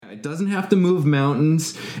It doesn't have to move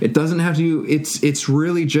mountains. It doesn't have to. It's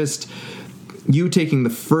really just you taking the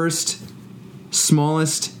first,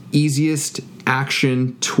 smallest, easiest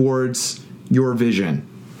action towards your vision.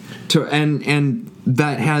 And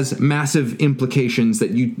that has massive implications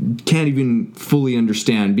that you can't even fully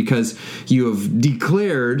understand, because you have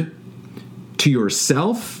declared to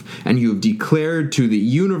yourself and you have declared to the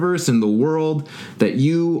universe and the world that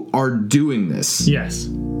you are doing this. Yes.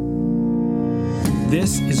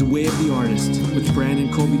 This is Way of the Artist with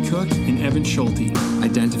Brandon Colby Cook and Evan Schulte.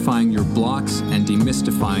 Identifying your blocks and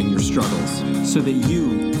demystifying your struggles so that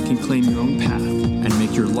you can claim your own path and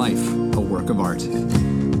make your life a work of art.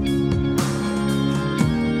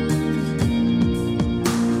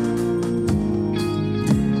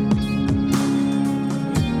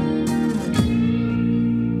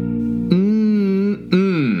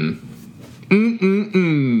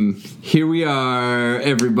 Here we are,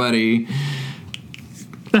 everybody.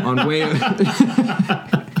 On way. I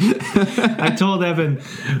told Evan,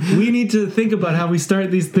 we need to think about how we start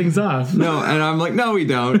these things off. No, and I'm like, no, we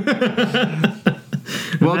don't. Welcome.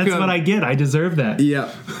 That's what I get. I deserve that.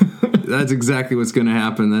 Yeah, that's exactly what's going to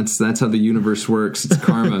happen. That's how the universe works. It's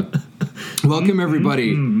karma. Welcome,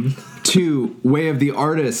 everybody, to Way of the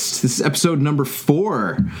Artist. This is episode number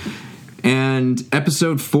 4. And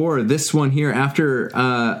episode 4, this one here, after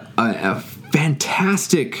a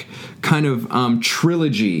fantastic kind of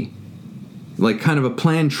the like kind of a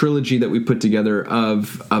planned trilogy that we put together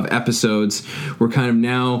of episodes. We're kind of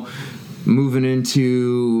now moving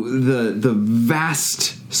into the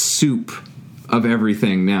vast soup of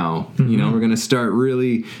everything now. Mm-hmm. You know, we're going to start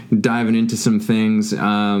really diving into some things.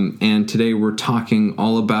 And today we're talking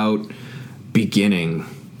all about beginning,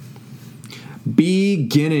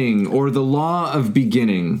 or the law of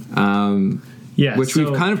beginning. Which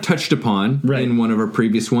we've kind of touched upon in one of our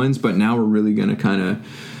previous ones, but now we're really going to kind of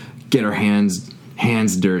get our hands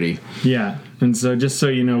dirty. Yeah, and so just so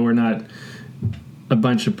you know, we're not a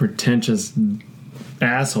bunch of pretentious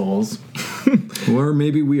assholes. Or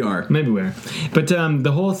maybe we are. Maybe we are. But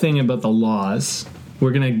the whole thing about the laws,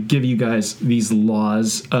 we're going to give you guys these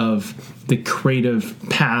laws of the creative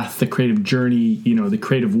path, the creative journey, the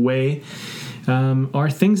creative way. Are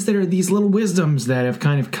things that are these little wisdoms that have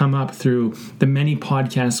kind of come up through the many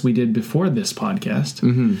podcasts we did before this podcast.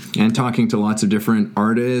 Mm-hmm. And talking to lots of different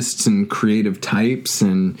artists and creative types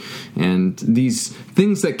and these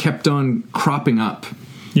things that kept on cropping up.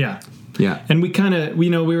 Yeah. Yeah. And we kind of, we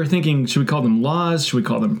were thinking, should we call them laws? Should we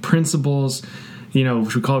call them principles?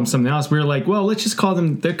 Should we call them something else? We were like, well, let's just call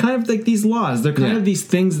them, they're kind of like these laws. They're kind of these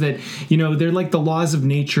things that, they're like the laws of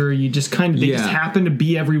nature. You just kind of, they just happen to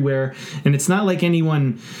be everywhere. And it's not like any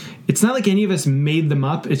of us made them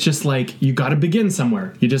up. It's just like, you got to begin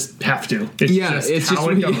somewhere. You just have to.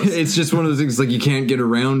 It's just one of those things, like you can't get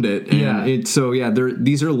around it. And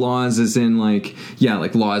these are laws as in like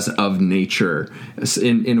laws of nature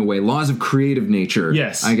in a way, laws of creative nature.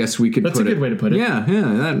 Yes. I guess we could That's a good way to put it. Yeah.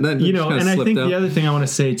 That and I think the other thing I want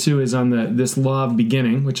to say too is on this law of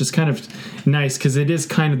beginning, which is kind of nice because it is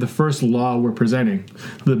kind of the first law we're presenting,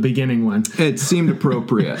 the beginning one. It seemed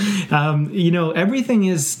appropriate. Everything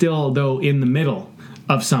is still, though, in the middle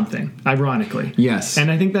of something, ironically. Yes.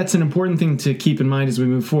 And I think that's an important thing to keep in mind as we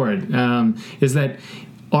move forward, is that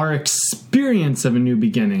our experience of a new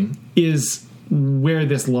beginning is where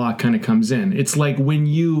this law kind of comes in. It's like when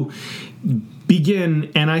you begin,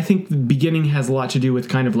 and I think the beginning has a lot to do with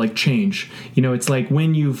kind of like change. It's like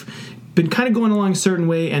when you've been kind of going along a certain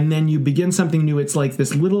way and then you begin something new, it's like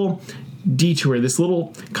this little detour, this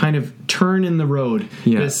little kind of turn in the road.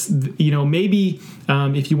 Yes. This, maybe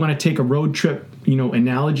if you want to take a road trip,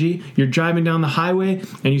 analogy, you're driving down the highway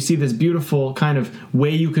and you see this beautiful kind of way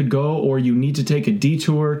you could go, or you need to take a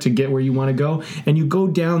detour to get where you want to go, and you go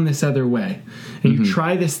down this other way and you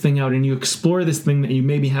try this thing out and you explore this thing that you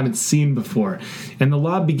maybe haven't seen before. And the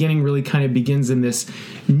law of beginning really kind of begins in this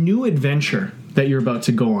new adventure that you're about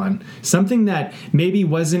to go on, something that maybe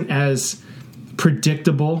wasn't as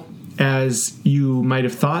predictable as you might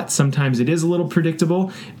have thought. Sometimes it is a little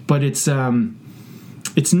predictable, but it's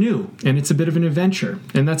new and it's a bit of an adventure,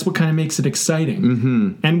 and that's what kind of makes it exciting.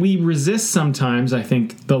 Mm-hmm. And we resist sometimes, I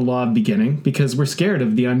think, the law of beginning because we're scared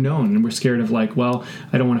of the unknown, and we're scared of like, well,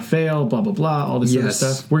 I don't want to fail, blah blah blah, all this other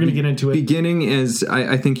stuff. We're going to get into it. Beginning is,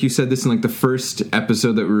 I think you said this in like the first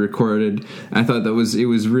episode that we recorded. I thought it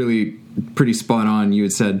was really pretty spot on. You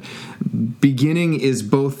had said beginning is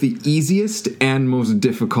both the easiest and most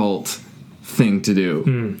difficult thing to do.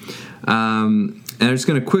 And I'm just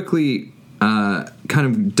going to quickly kind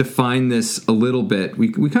of define this a little bit.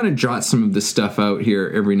 We kind of jot some of this stuff out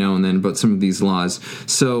here every now and then about some of these laws.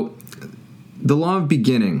 So The law of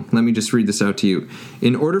beginning, let me just read this out to you.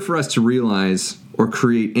 In order for us to realize or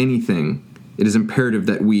create anything, it is imperative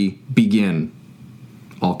that we begin.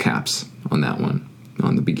 All caps on that one,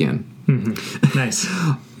 on the begin. Mm-hmm. Nice.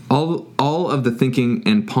 All of the thinking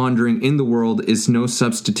and pondering in the world is no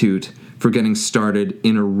substitute for getting started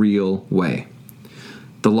in a real way.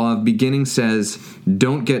 The law of beginning says,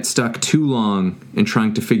 don't get stuck too long in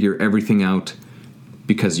trying to figure everything out,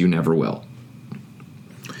 because you never will.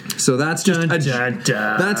 So that's just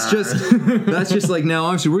that's just like, now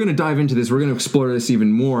obviously we're going to dive into this, we're going to explore this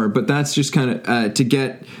even more, but that's just kind of to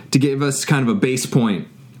give us kind of a base point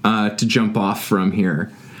to jump off from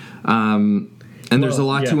here. And there's a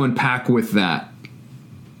lot to unpack with that.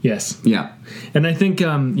 Yes. Yeah. And I think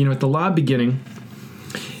at the law of beginning,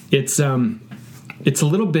 it's a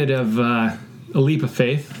little bit of a leap of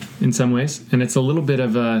faith in some ways, and it's a little bit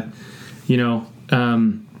of a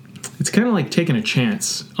it's kind of like taking a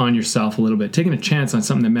chance on yourself a little bit, taking a chance on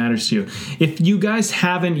something that matters to you. If you guys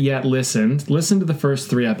haven't yet listened, listen to the first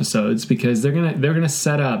 3 episodes, because they're gonna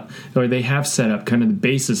set up, or they have set up, kind of the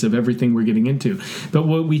basis of everything we're getting into. But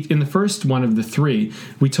in the first one of the 3,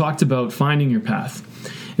 we talked about finding your path,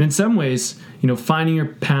 and in some ways, finding your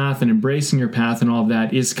path and embracing your path and all of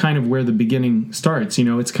that is kind of where the beginning starts.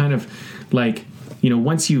 It's kind of like,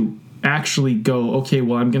 once you actually go, okay,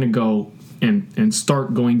 well, I'm going to go and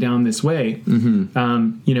start going down this way,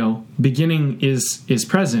 beginning is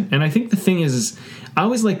present. And I think the thing is I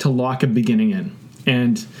always like to lock a beginning in.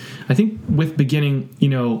 And I think with beginning,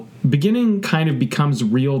 beginning kind of becomes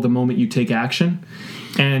real the moment you take action.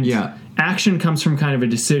 And action comes from kind of a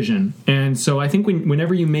decision. And so I think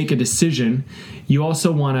whenever you make a decision, you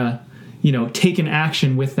also want to, take an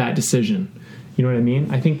action with that decision. You know what I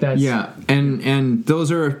mean? I think that's... Yeah, and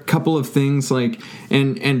those are a couple of things, like,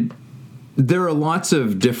 and there are lots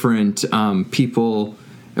of different people,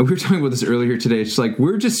 and we were talking about this earlier today. It's like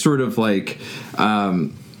we're just sort of like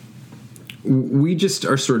we just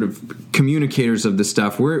are sort of communicators of this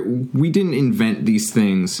stuff. We didn't invent these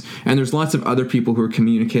things, and there's lots of other people who are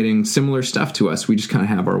communicating similar stuff to us. We just kind of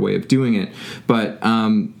have our way of doing it. But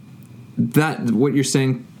that what you're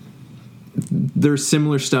saying, there's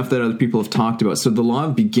similar stuff that other people have talked about. So the law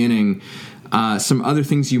of beginning, some other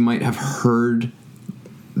things you might have heard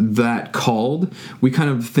that called, we kind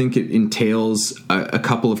of think it entails a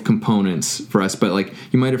couple of components for us, but like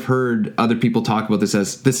you might have heard other people talk about this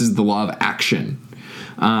as this is the law of action,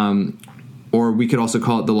 or we could also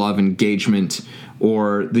call it the law of engagement,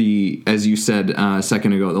 or as you said a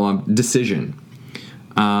second ago, the law of decision.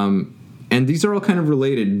 And these are all kind of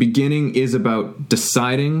related. Beginning is about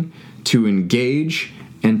deciding to engage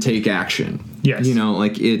and take action. Yes.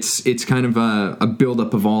 Like it's kind of a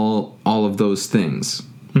buildup of all of those things.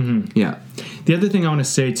 Mm-hmm. Yeah. The other thing I want to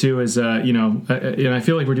say too is, I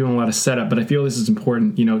feel like we're doing a lot of setup, but I feel this is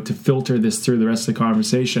important, to filter this through the rest of the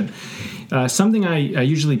conversation. Something I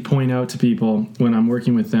usually point out to people when I'm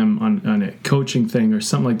working with them on a coaching thing or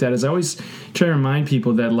something like that is I always try to remind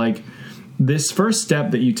people that like this first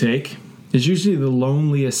step that you take is usually the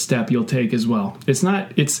loneliest step you'll take as well. It's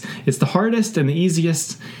the hardest and the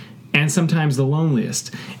easiest, and sometimes the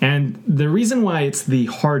loneliest. And the reason why it's the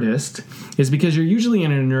hardest is because you're usually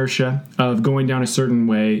in an inertia of going down a certain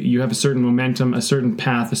way. You have a certain momentum, a certain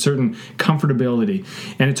path, a certain comfortability.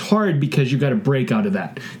 And it's hard because you got to break out of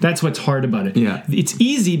that. That's what's hard about it. Yeah. It's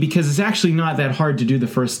easy because it's actually not that hard to do the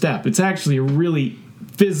first step. It's actually a really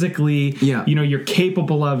physically, you're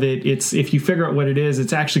capable of it. It's, if you figure out what it is,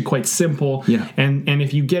 it's actually quite simple. Yeah. And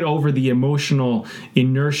if you get over the emotional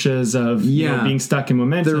inertias of being stuck in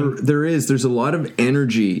momentum, there's a lot of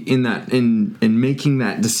energy in that, in making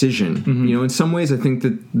that decision. Mm-hmm. In some ways I think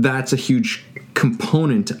that's a huge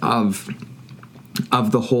component of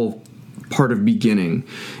the whole part of beginning,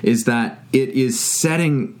 is that it is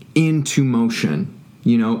setting into motion.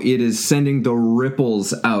 It is sending the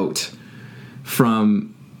ripples out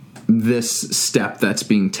from this step that's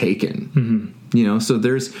being taken. Mm-hmm. So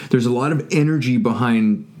there's a lot of energy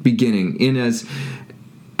behind beginning, in as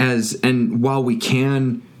and while we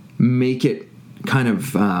can make it kind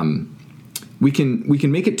of we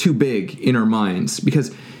can make it too big in our minds,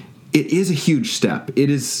 because it is a huge step.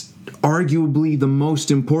 It is arguably the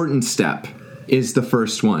most important step, is the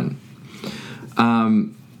first one.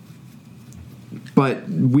 But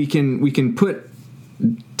we can put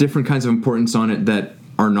different kinds of importance on it that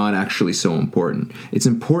are not actually so important. It's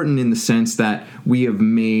important in the sense that we have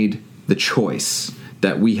made the choice,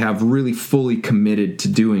 that we have really fully committed to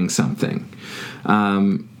doing something.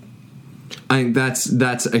 I think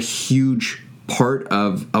that's a huge part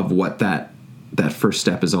of what that first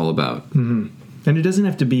step is all about. Mm-hmm. And it doesn't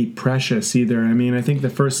have to be precious either. I mean, I think the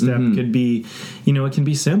first step could be, it can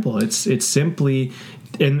be simple. It's simply,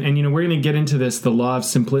 and we're going to get into this, the law of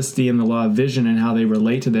simplicity and the law of vision and how they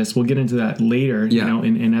relate to this. We'll get into that later,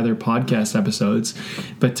 in other podcast episodes.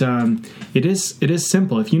 But it is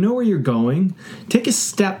simple. If you know where you're going, take a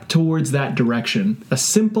step towards that direction. A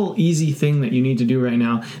simple, easy thing that you need to do right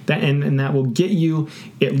now, and that will get you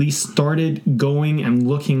at least started going and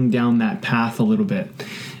looking down that path a little bit.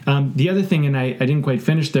 The other thing, and I didn't quite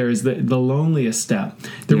finish there, is the loneliest step.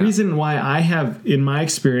 The reason why I have, in my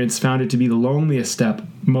experience, found it to be the loneliest step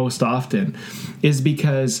most often is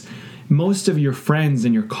because most of your friends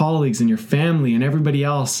and your colleagues and your family and everybody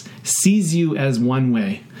else sees you as one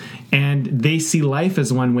way. And they see life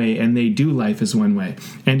as one way, and they do life as one way.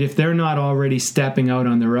 And if they're not already stepping out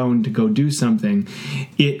on their own to go do something,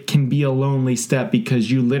 it can be a lonely step because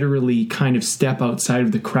you literally kind of step outside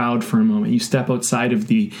of the crowd for a moment. You step outside of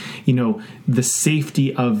the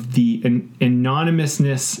safety of the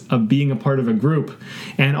anonymousness of being a part of a group.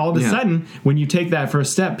 And all of a sudden, when you take that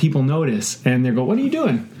first step, people notice and they go, "What are you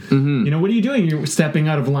doing? What are you doing? You're stepping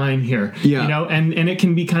out of line here." And it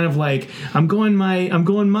can be kind of like, I'm going my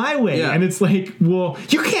way. And it's like, well,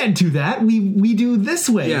 you can't do that. We do this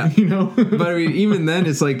way. But I mean, even then,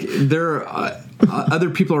 it's like there are other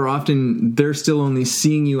people are often, they're still only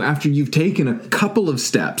seeing you after you've taken a couple of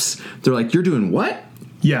steps. They're like, "You're doing what?"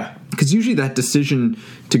 Because usually that decision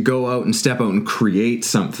to go out and step out and create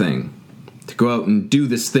something, to go out and do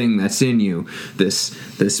this thing that's in you, this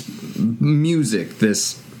music,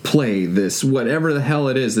 this play, this whatever the hell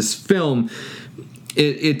it is, this film,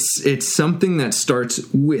 it's something that starts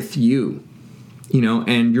with you,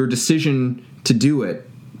 and your decision to do it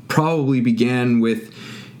probably began with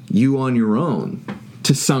you on your own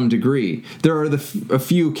to some degree. There are a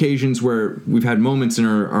few occasions where we've had moments in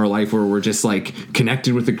our life where we're just like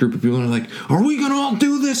connected with a group of people and are like, "Are we gonna all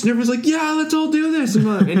do this?" And everyone's like, "Yeah, let's all do this."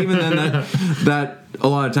 And even then, that a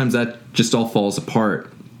lot of times that just all falls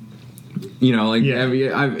apart. I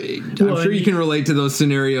mean, I'm sure you can relate to those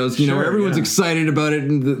scenarios. Where everyone's excited about it,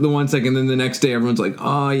 and the 1 second, then the next day everyone's like,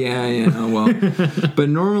 "Oh yeah, well." But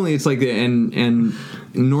normally it's like and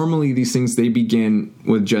normally these things, they begin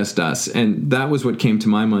with just us, and that was what came to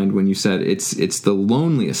my mind when you said it's the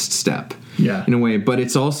loneliest step. In a way, but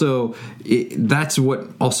it's also that's what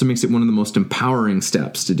also makes it one of the most empowering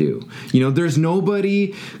steps to do. There's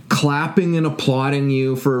nobody clapping and applauding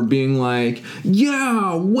you for being like,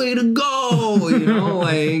 "Yeah, way to go."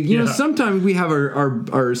 Sometimes we have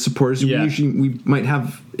our supporters. We might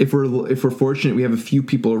have, if we're fortunate, we have a few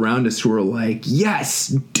people around us who are like, "Yes,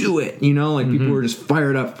 do it." People who are just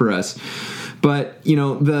fired up for us. But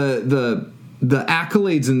the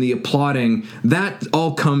accolades and the applauding, that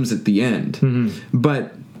all comes at the end.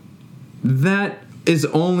 But that is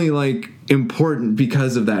only like important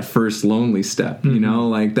because of that first lonely step,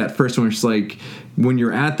 like that first one. It's like when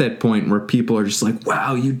you're at that point where people are just like,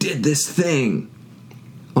 "Wow, you did this thing."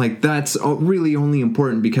 Like that's really only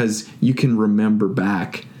important because you can remember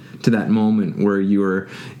back to that moment where you were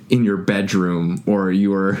in your bedroom or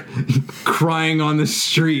you were crying on the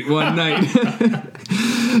street one night.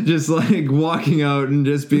 Just like walking out and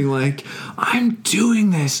just being like, "I'm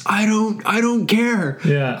doing this. I don't care.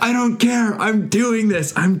 I don't care. I'm doing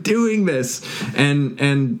this. And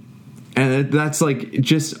that's like,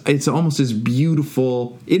 just, it's almost as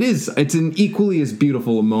beautiful. It's an equally as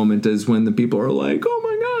beautiful a moment as when the people are like, "Oh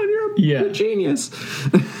my God, you're a genius."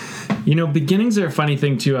 Beginnings are a funny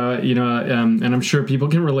thing too, and I'm sure people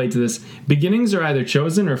can relate to this. Beginnings are either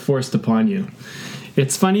chosen or forced upon you.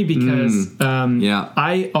 It's funny because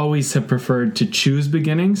I always have preferred to choose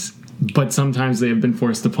beginnings, but sometimes they have been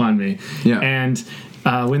forced upon me. And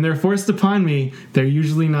when they're forced upon me, they're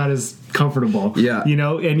usually not as comfortable.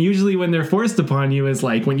 And usually when they're forced upon you is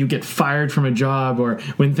like when you get fired from a job, or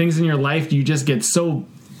when things in your life, you just get so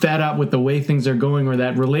fed up with the way things are going, or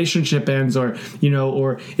that relationship ends, or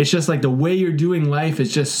it's just like the way you're doing life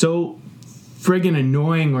is just so friggin'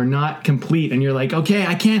 annoying or not complete, and you're like, "Okay,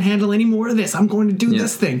 I can't handle any more of this. I'm going to do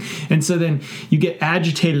this thing." And so then you get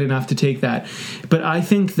agitated enough to take that. But I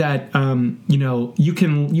think that you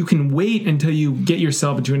can wait until you get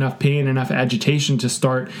yourself into enough pain, enough agitation to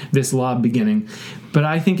start this law of beginning. But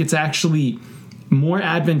I think it's actually more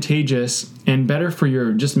advantageous and better for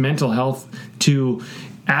your just mental health to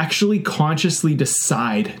actually consciously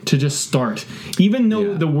decide to just start, even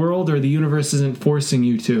though the world or the universe isn't forcing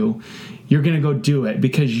you to. You're going to go do it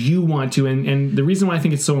because you want to. And the reason why I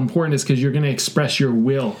think it's so important is because you're going to express your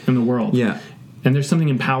will in the world. And there's something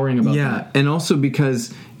empowering about that. And also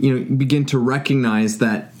because, you begin to recognize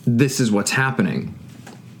that this is what's happening.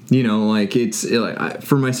 You know, like it's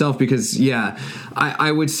for myself, because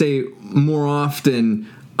I would say more often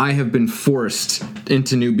I have been forced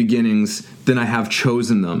into new beginnings than I have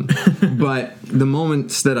chosen them. But the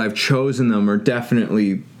moments that I've chosen them are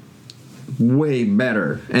definitely way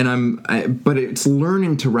better, and but it's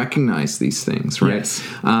learning to recognize these things, right? Yes.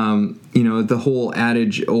 You know, the whole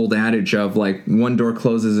old adage of like one door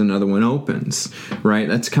closes, another one opens, right?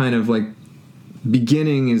 That's kind of like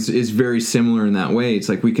beginning is very similar in that way. It's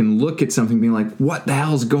like we can look at something being like, what the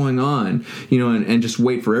hell's going on? You know, and just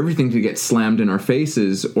wait for everything to get slammed in our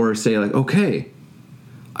faces, or say like, okay,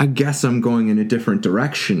 I guess I'm going in a different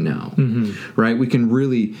direction now, right? We can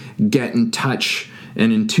really get in touch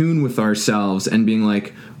and in tune with ourselves and being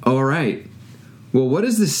like, all right, well, what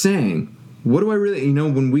is this saying? What do I really, you know,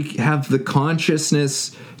 when we have the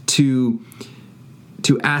consciousness to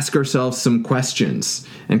ask ourselves some questions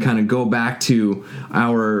and kind of go back to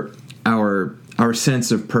our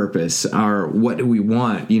sense of purpose, our what do we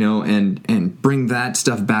want, you know, and bring that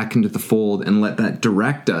stuff back into the fold and let that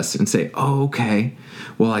direct us and say, oh, okay,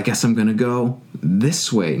 well, I guess I'm going to go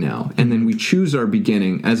this way now. And then we choose our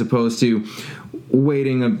beginning, as opposed to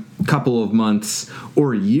waiting a couple of months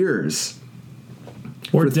or years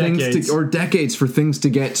or decades for things to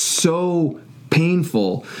get so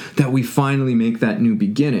painful that we finally make that new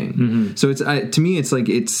beginning. So it's to me, it's like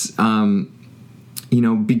you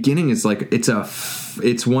know, beginning is like it's a force.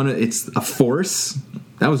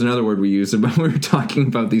 That was another word we used when we were talking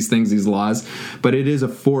about these things, these laws. But it is a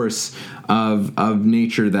force of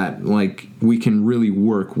nature that like we can really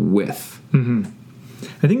work with.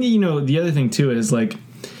 I think, you know, the other thing too is like,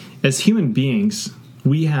 as human beings,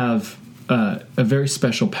 we have a very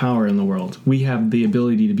special power in the world. We have the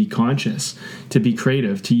ability to be conscious, to be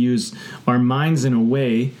creative, to use our minds in a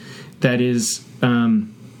way that is,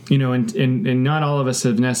 you know, and not all of us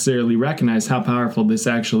have necessarily recognized how powerful this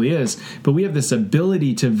actually is, but we have this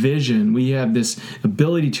ability to vision. We have this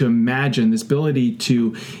ability to imagine, this ability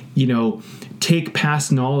to, you know, take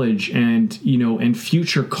past knowledge and, you know, and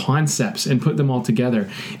future concepts and put them all together.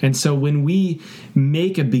 And so when we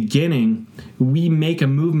make a beginning, we make a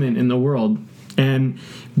movement in the world, and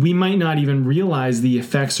we might not even realize the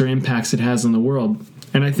effects or impacts it has on the world.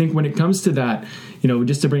 And I think when it comes to that, you know,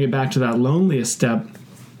 just to bring it back to that loneliest step,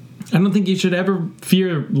 I don't think you should ever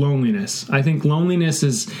fear loneliness. I think loneliness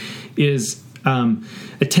is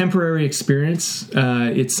a temporary experience.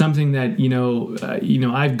 It's something that, you know,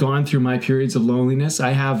 I've gone through my periods of loneliness.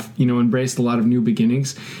 I have, you know, embraced a lot of new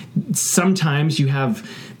beginnings. Sometimes you have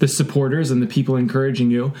the supporters and the people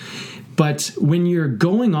encouraging you. But when you're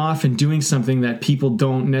going off and doing something that people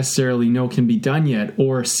don't necessarily know can be done yet,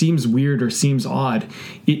 or seems weird or seems odd,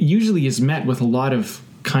 it usually is met with a lot of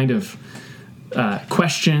kind of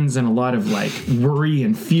questions and a lot of like worry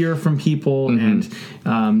and fear from people.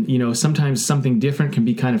 And, you know, sometimes something different can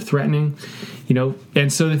be kind of threatening, you know?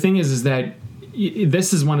 And so the thing is that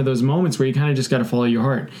this is one of those moments where you kind of just got to follow your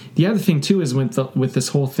heart. The other thing too is with this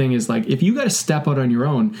whole thing is like, if you got to step out on your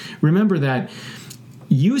own, remember that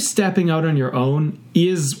you stepping out on your own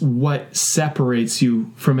is what separates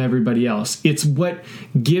you from everybody else. It's what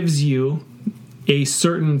gives you a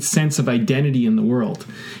certain sense of identity in the world,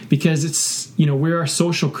 because it's, you know, we are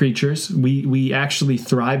social creatures. We actually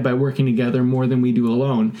thrive by working together more than we do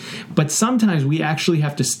alone. But sometimes we actually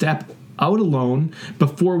have to step out alone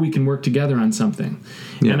before we can work together on something.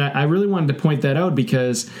 Yeah. And I really wanted to point that out,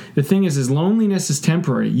 because the thing is loneliness is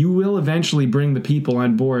temporary. You will eventually bring the people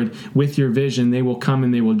on board with your vision. They will come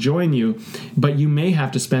and they will join you, but you may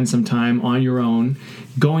have to spend some time on your own,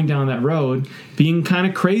 going down that road, being kind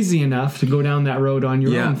of crazy enough to go down that road on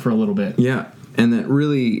your own for a little bit. Yeah. And that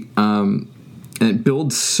really, and it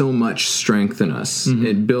builds so much strength in us.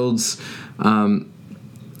 It builds our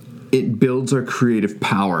creative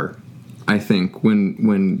power, I think,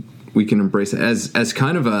 when we can embrace it as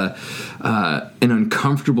kind of an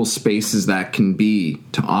uncomfortable space as that can be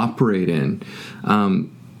to operate in.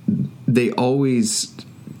 They always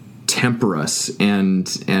temper us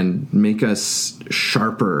and make us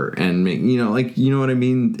sharper and make, you know, like, you know what I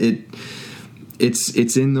mean?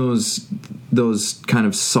 It's in those kind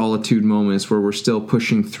of solitude moments where we're still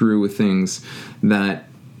pushing through with things that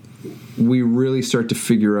we really start to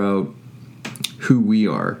figure out who we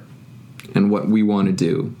are and what we want to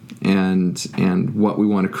do and what we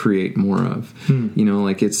want to create more of. You know,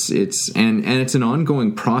 like it's an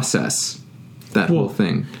ongoing process, that whole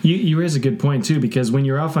thing. You raise a good point too, because when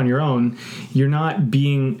you're off on your own, you're not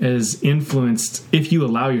being as influenced, if you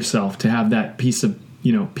allow yourself to have that piece of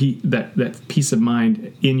that peace of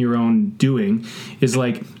mind in your own doing is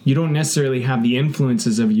like you don't necessarily have the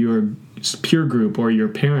influences of your peer group or your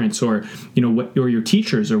parents or or your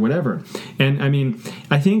teachers or whatever. And I mean,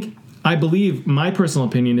 I believe my personal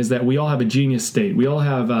opinion is that we all have a genius state. We all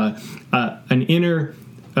have an inner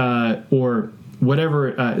or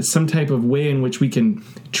whatever, some type of way in which we can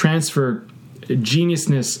transfer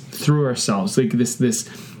geniusness through ourselves, like this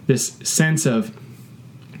sense of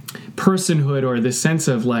personhood or this sense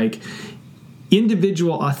of like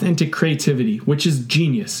individual authentic creativity, which is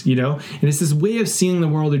genius, and it's this way of seeing the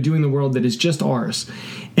world or doing the world that is just ours.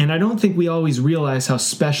 And I don't think we always realize how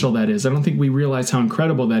special that is. I don't think we realize how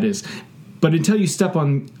incredible that is. But until you step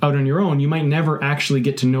out on your own, you might never actually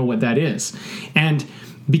get to know what that is. And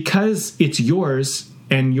because it's yours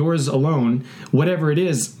and yours alone, whatever it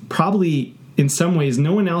is, probably in some ways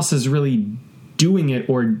no one else is really doing it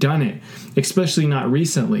or done it, especially not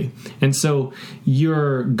recently. And so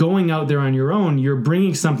you're going out there on your own, you're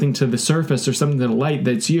bringing something to the surface or something to the light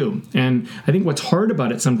that's you. And I think what's hard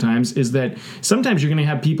about it sometimes is that sometimes you're going to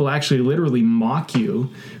have people actually literally mock you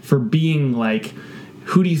for being like,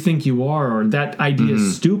 who do you think you are? Or that idea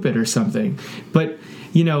is stupid or something. But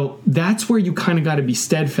that's where you kind of got to be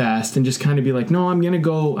steadfast and just kind of be like, no, I'm going to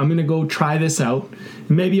go try this out.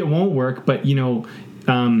 Maybe it won't work, but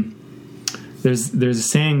there's a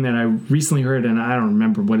saying that I recently heard, and I don't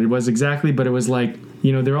remember what it was exactly, but it was like,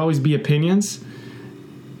 there'll always be opinions,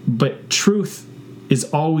 but truth is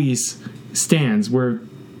always stands where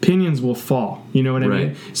opinions will fall. You know what I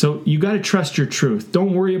mean? So you got to trust your truth.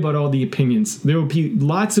 Don't worry about all the opinions. There will be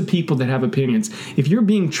lots of people that have opinions. If you're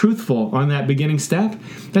being truthful on that beginning step,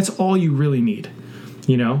 that's all you really need.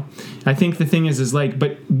 I think the thing is like,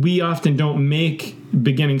 but we often don't make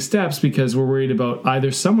beginning steps because we're worried about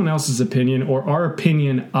either someone else's opinion or our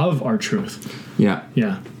opinion of our truth. Yeah.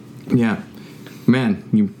 Man,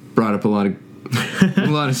 you brought up a lot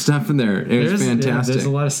of stuff in there. It was fantastic. Yeah, there's a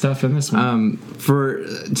lot of stuff in this one.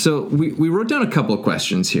 So we wrote down a couple of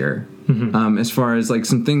questions here, as far as like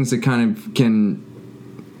some things that kind of can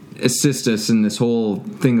assist us in this whole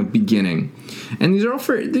thing of beginning. And these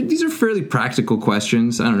are fairly practical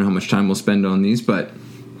questions. I don't know how much time we'll spend on these, but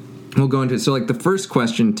we'll go into it. So like the first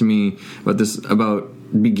question to me about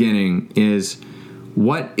beginning is,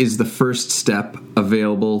 what is the first step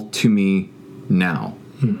available to me now?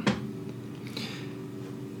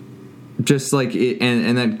 Just like it,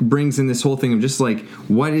 and that brings in this whole thing of just like,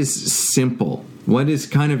 what is simple? What is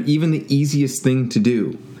kind of even the easiest thing to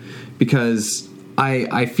do? Because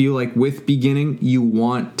I feel like with beginning, you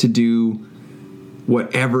want to do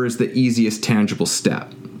whatever is the easiest tangible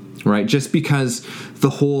step, right? Just because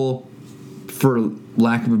the whole, for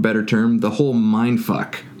lack of a better term, the whole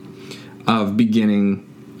mindfuck of beginning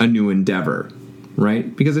a new endeavor,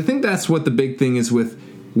 right? Because I think that's what the big thing is with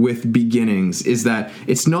beginnings, is that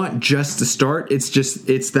it's not just the start, it's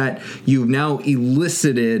that you've now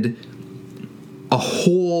elicited a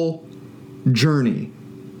whole journey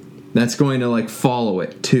that's going to like follow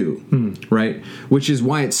it too, right? Which is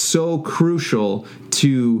why it's so crucial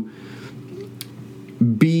to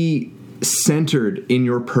be centered in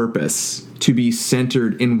your purpose, to be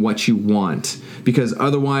centered in what you want, because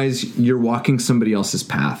otherwise you're walking somebody else's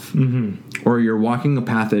path, or you're walking a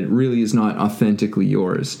path that really is not authentically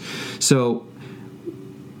yours. So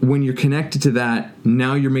when you're connected to that,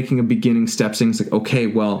 now you're making a beginning step, saying it's like, okay,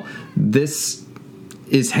 well, this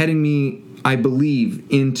is heading me, I believe,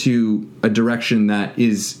 into a direction that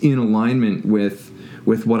is in alignment with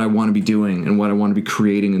what I want to be doing and what I want to be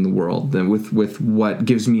creating in the world, and with what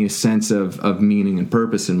gives me a sense of meaning and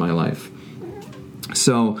purpose in my life.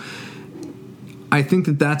 So I think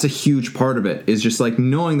that's a huge part of it, is just like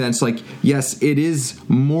knowing that it's like, yes, it is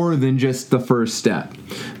more than just the first step,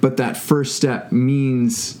 but that first step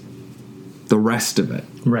means the rest of it.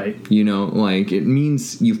 Right. Like it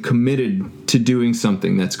means you've committed to doing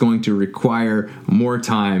something that's going to require more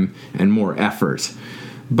time and more effort.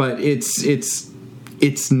 But it's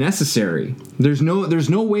necessary. There's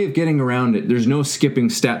no way of getting around it. There's no skipping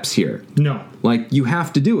steps here. No. Like you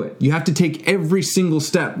have to do it. You have to take every single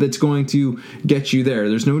step that's going to get you there.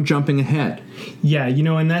 There's no jumping ahead. Yeah,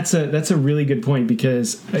 and that's a really good point,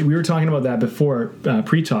 because we were talking about that before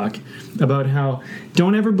pre-talk, about how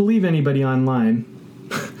don't ever believe anybody online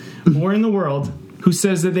or in the world who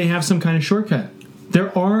says that they have some kind of shortcut.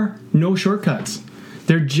 There are no shortcuts.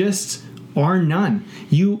 There just are none.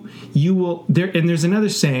 You will there, and there's another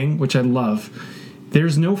saying which I love.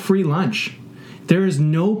 There's no free lunch. there is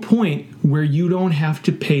no point where you don't have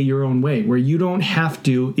to pay your own way, where you don't have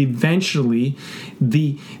to eventually,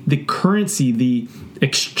 the currency, the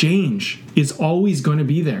exchange is always going to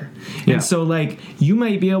be there. Yeah. And so like you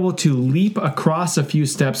might be able to leap across a few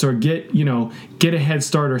steps or get a head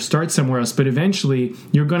start or start somewhere else, but eventually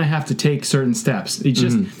you're going to have to take certain steps. It's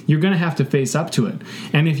just you're going to have to face up to it.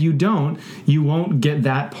 And if you don't, you won't get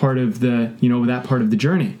that part of the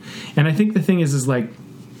journey. And I think the thing is like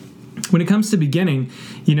when it comes to beginning,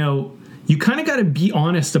 you kind of got to be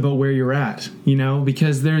honest about where you're at,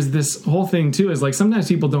 because there's this whole thing too, is like sometimes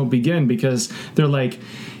people don't begin because they're like,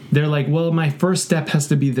 well, my first step has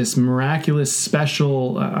to be this miraculous,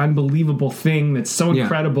 special, unbelievable thing that's so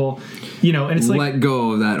incredible, and it's like let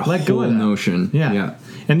go of that whole notion. Yeah.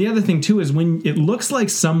 And the other thing too is when it looks like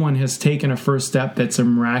someone has taken a first step that's a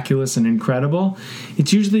miraculous and incredible,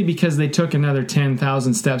 it's usually because they took another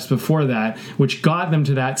 10,000 steps before that, which got them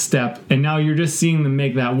to that step, and now you're just seeing them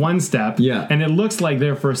make that one step. Yeah. And it looks like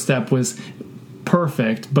their first step was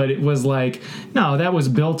perfect, but it was like, no, that was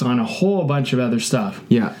built on a whole bunch of other stuff.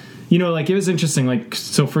 Yeah. Like it was interesting. Like,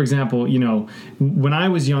 so for example, when I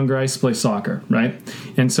was younger, I used to play soccer, right?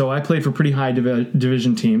 And so I played for pretty high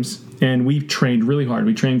division teams, and we trained really hard.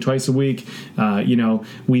 We trained twice a week.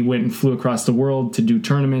 We went and flew across the world to do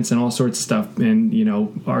tournaments and all sorts of stuff. And,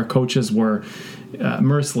 our coaches were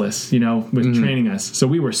merciless, with training us. So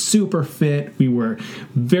we were super fit. We were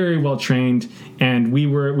very well trained, and we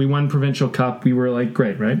won provincial cup. We were like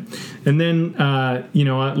great, right? And then,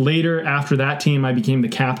 later after that team, I became the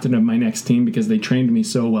captain of my next team because they trained me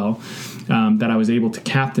so well that I was able to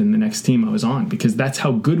captain the next team I was on, because that's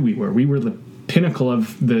how good we were. We were the pinnacle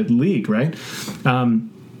of the league, right?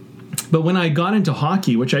 But when I got into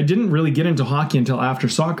hockey, which I didn't really get into hockey until after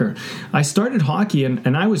soccer, I started hockey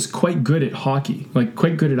and I was quite good at hockey, like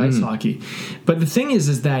quite good at ice hockey. But the thing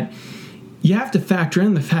is that you have to factor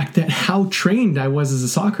in the fact that how trained I was as a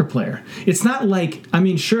soccer player. It's not like,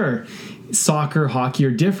 sure, soccer, hockey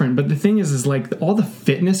are different, but the thing is like all the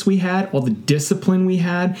fitness we had, all the discipline we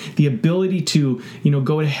had, the ability to,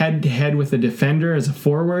 go head to head with a defender as a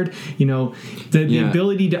forward, the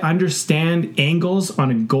ability to understand angles on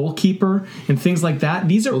a goalkeeper and things like that.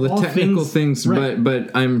 These are all technical things, right. but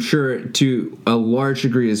I'm sure to a large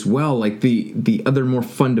degree as well, like the other more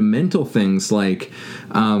fundamental things like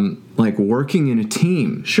working in a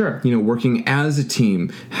team. Sure. Working as a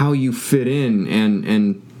team, how you fit in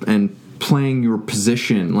and playing your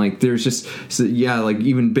position. Like there's just like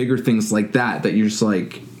even bigger things like that you're just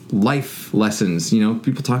like life lessons.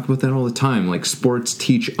 People talk about that all the time. Like sports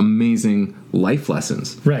teach amazing life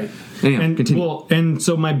lessons. Right. Anyhow, and continue. well, and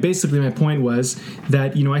so my point was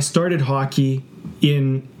that I started hockey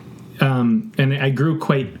in and I grew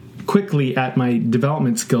quite quickly at my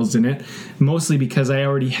development skills in it, mostly because I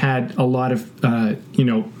already had a lot of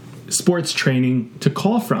sports training to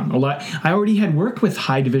call from. I already had worked with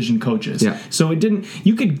high division coaches. Yeah. So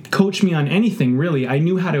you could coach me on anything really. I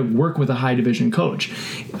knew how to work with a high division coach.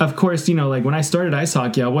 Of course, like when I started ice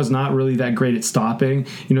hockey, I was not really that great at stopping.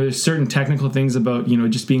 There's certain technical things about,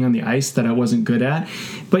 just being on the ice that I wasn't good at.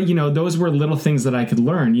 But, those were little things that I could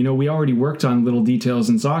learn. We already worked on little details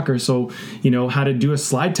in soccer. So, how to do a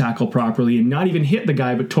slide tackle properly and not even hit the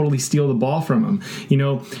guy, but totally steal the ball from him.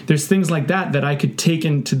 There's things like that I could take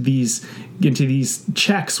into these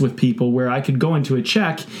checks with people, where I could go into a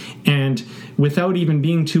check and without even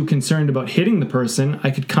being too concerned about hitting the person,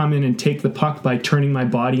 I could come in and take the puck by turning my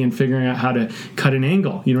body and figuring out how to cut an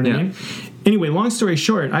angle. You know what I mean? Anyway, long story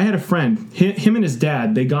short, I had a friend, him and his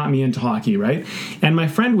dad, they got me into hockey, right? And my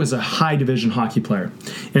friend was a high division hockey player.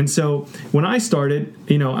 And so when I started,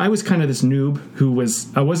 I was kind of this noob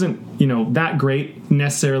I wasn't, that great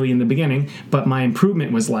necessarily in the beginning, but my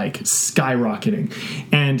improvement was like skyrocketing.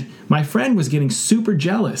 And my friend was getting super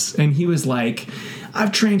jealous, and he was like,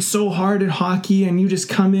 I've trained so hard at hockey, and you just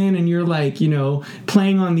come in and you're like,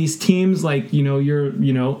 playing on these teams, like,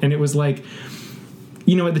 and it was like,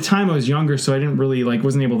 at the time I was younger, so I didn't really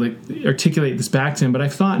wasn't able to articulate this back to him, but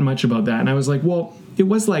I've thought much about that. And I was like, well, it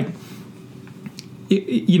was like,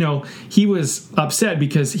 he was upset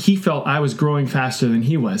because he felt I was growing faster than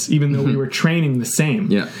he was, even though we were training the same.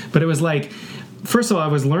 Yeah. But it was like, first of all, I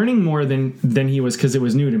was learning more than he was because it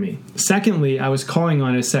was new to me. Secondly, I was calling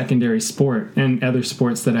on a secondary sport and other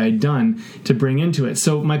sports that I had done to bring into it.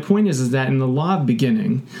 So my point is that in the law of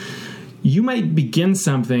beginning, you might begin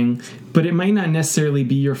something, but it might not necessarily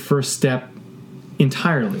be your first step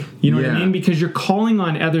entirely. You know what I mean? Because you're calling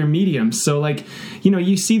on other mediums. So like,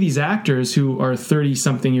 you see these actors who are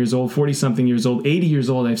 30-something years old, 40-something years old, 80 years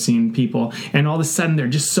old, I've seen people, and all of a sudden they're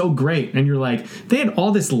just so great. And you're like, they had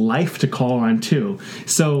all this life to call on too.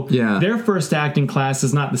 So their first acting class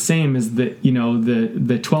is not the same as the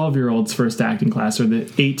 12-year-old's first acting class or the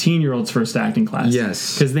 18-year-old's first acting class.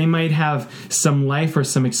 Yes. Because they might have some life or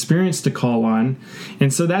some experience to call on.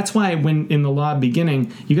 And so that's why when in the law of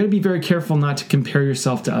beginning, you got to be very careful not to compare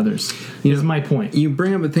yourself to others. Is my point. You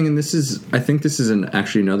bring up a thing, and I think this is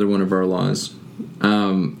actually another one of our laws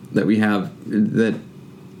that we have that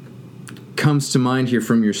comes to mind here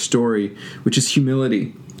from your story, which is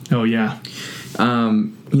humility. Oh yeah.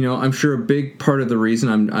 I'm sure a big part of the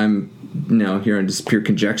reason I'm now here on just pure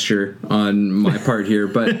conjecture on my part here,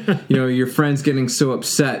 but your friend's getting so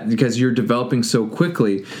upset because you're developing so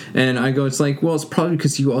quickly, and I go, it's like, well, it's probably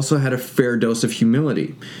because you also had a fair dose of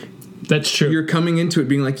humility. That's true. You're coming into it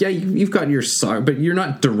being like, yeah, you've got your side, but you're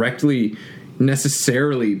not directly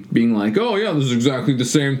necessarily being like, oh yeah, this is exactly the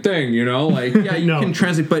same thing, like, yeah, you can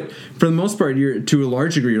translate, but for the most part, you're to a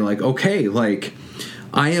large degree, you're like, okay, like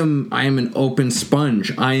I am an open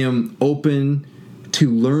sponge. I am open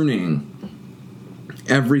to learning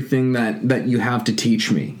everything that you have to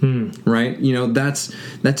teach me, right? That's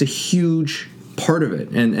a huge part of it,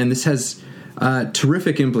 and this has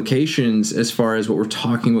terrific implications as far as what we're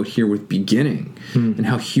talking about here with beginning, and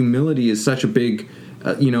how humility is such a big,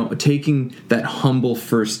 taking that humble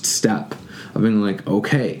first step of being like,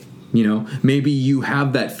 okay, maybe you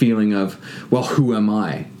have that feeling of, well, who am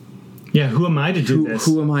I? Yeah, who am I to do this?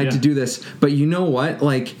 Who am I to do this? But you know what?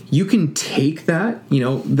 Like, you can take that,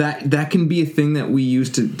 that can be a thing that we use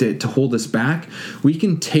to hold us back. We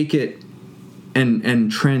can take it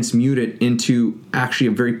and transmute it into actually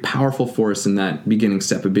a very powerful force in that beginning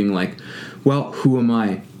step of being like, well, who am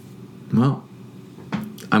I? Well,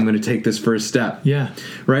 I'm going to take this first step. Yeah.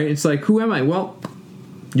 Right? It's like, who am I? Well,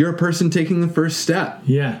 you're a person taking the first step.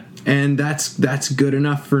 Yeah. And that's good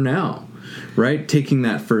enough for now. Right? Taking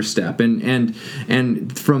that first step. And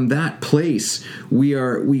from that place, we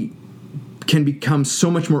can become so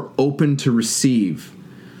much more open to receive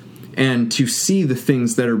and to see the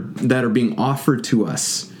things that are being offered to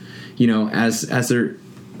us, as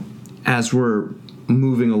we're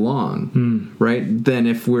moving along, right? Then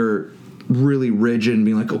if we're really rigid and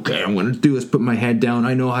being like, okay, I'm going to do this, put my head down,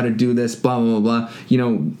 I know how to do this, blah, blah, blah,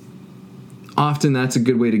 blah, often that's a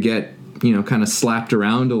good way to get, kind of slapped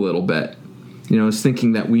around a little bit, is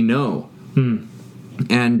thinking that we know.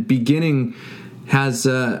 And beginning has,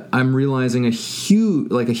 I'm realizing a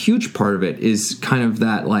huge part of it is kind of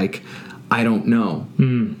that, like, I don't know,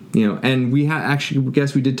 and we actually, I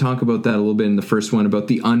guess we did talk about that a little bit in the first one about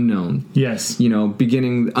the unknown. Yes.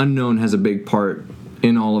 Beginning, unknown has a big part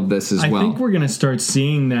in all of this as well. I think we're going to start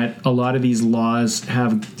seeing that a lot of these laws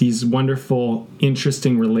have these wonderful,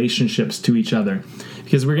 interesting relationships to each other,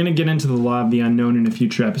 because we're going to get into the law of the unknown in a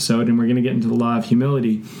future episode, and we're going to get into the law of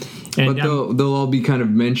humility. And but they'll all be kind of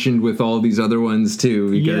mentioned with all these other ones too,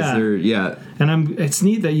 because they're. And it's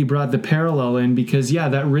neat that you brought the parallel in, because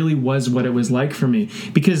that really was what it was like for me.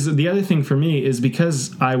 Because the other thing for me is,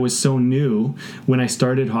 because I was so new when I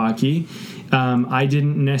started hockey, I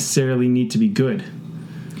didn't necessarily need to be good.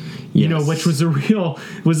 Which was a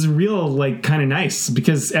real like kind of nice,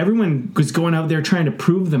 because everyone was going out there trying to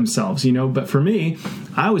prove themselves, but for me,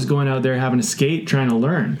 I was going out there having a skate, trying to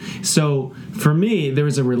learn. So for me, there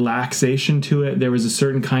was a relaxation to it. There was a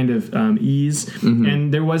certain kind of ease,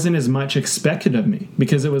 and there wasn't as much expected of me,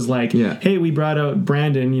 because it was like, hey, we brought out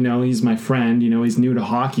Brandon, he's my friend, he's new to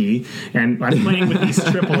hockey, and I'm playing with these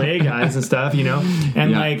AAA guys and stuff,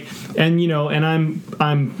 and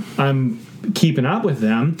I'm keeping up with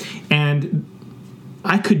them, and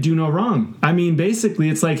I could do no wrong. I mean, basically,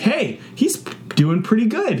 it's like, hey, he's doing pretty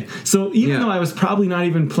good. So even though I was probably not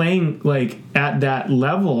even playing like at that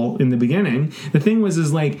level in the beginning, the thing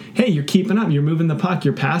was like, hey, you're keeping up. You're moving the puck.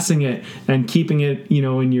 You're passing it and keeping it,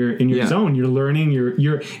 in your zone. You're learning.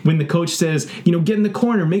 You're when the coach says, get in the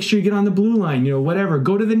corner, make sure you get on the blue line. Whatever,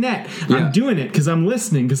 go to the net. I'm doing it because I'm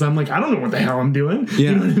listening, because I'm like, I don't know what the hell I'm doing.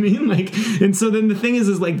 You know what I mean? Like, and so then the thing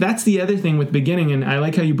is like, that's the other thing with beginning. And I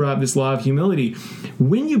like how you brought up this law of humility.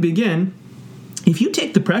 When you begin, if you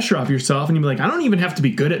take the pressure off yourself and you be like, I don't even have to be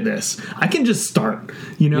good at this, I can just start,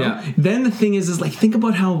 then the thing is like, think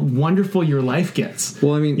about how wonderful your life gets.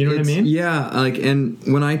 Well, I mean, what I mean? Yeah. Like, and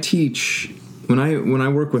when I teach, when I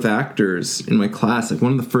work with actors in my class, like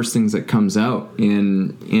one of the first things that comes out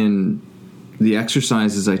in the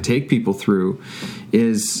exercises I take people through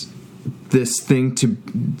is this thing to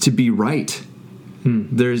be right.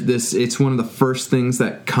 There's this. It's one of the first things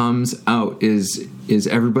that comes out is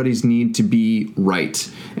everybody's need to be right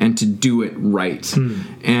and to do it right,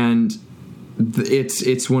 and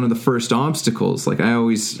it's one of the first obstacles. Like I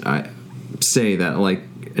say that, like,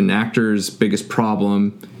 an actor's biggest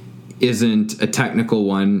problem isn't a technical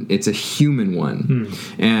one, it's a human one.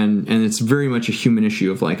 And it's very much a human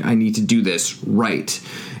issue of, like, I need to do this right.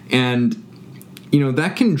 And,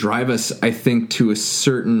 that can drive us, I think, to a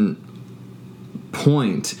certain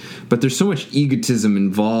point, but there's so much egotism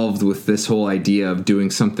involved with this whole idea of doing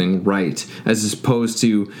something right, as opposed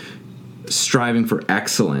to striving for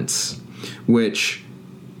excellence, which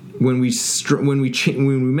when we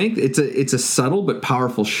make it's a subtle but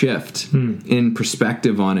powerful shift in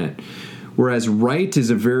perspective on it. Whereas right is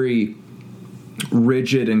a very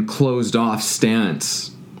rigid and closed off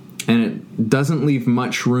stance, and it doesn't leave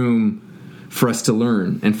much room for us to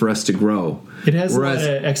learn and for us to grow. It has a lot of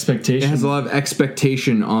expectation. It has a lot of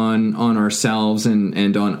expectation on ourselves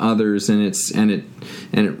and on others, and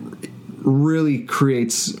it really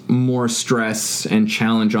creates more stress and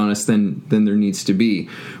challenge on us than there needs to be.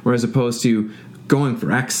 Whereas opposed to going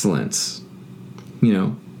for excellence,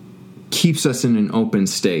 keeps us in an open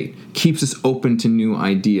state, keeps us open to new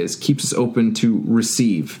ideas, keeps us open to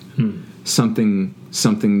receive something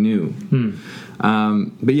new.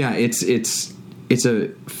 But yeah, it's a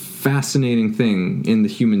fascinating thing in the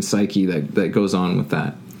human psyche that goes on with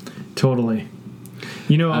that. Totally.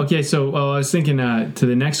 Okay, so I was thinking to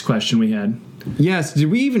the next question we had. Yes,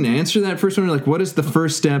 did we even answer that first one? Like, what is the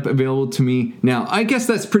first step available to me now? I guess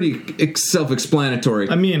that's pretty self-explanatory.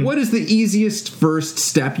 I mean, what is the easiest first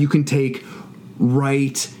step you can take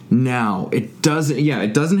right now? It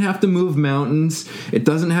doesn't have to move mountains. It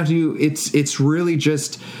doesn't have to. It's really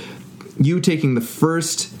just you taking the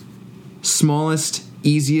first, smallest,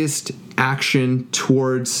 easiest action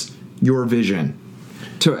towards your vision.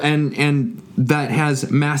 And that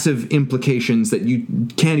has massive implications that you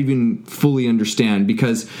can't even fully understand,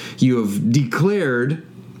 because you have declared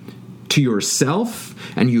to yourself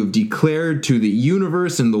and you have declared to the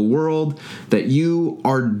universe and the world that you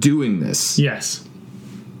are doing this. Yes.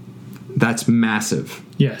 That's massive.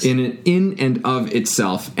 Yes. In and of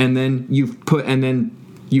itself. And then you've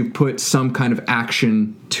put some kind of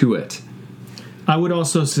action to it. I would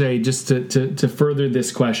also say, just to further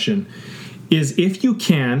this question, is if you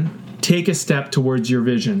can take a step towards your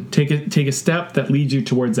vision, take a step that leads you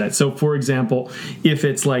towards that. So, for example, if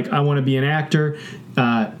it's like, I want to be an actor,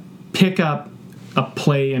 pick up a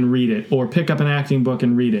play and read it, or pick up an acting book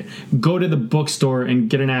and read it. Go to the bookstore and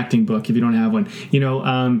get an acting book if you don't have one.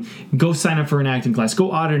 Go sign up for an acting class.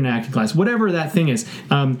 Go audit an acting class. Whatever that thing is.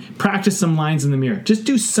 Practice some lines in the mirror. Just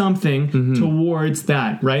do something towards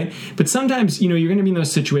that, right? But sometimes, you're going to be in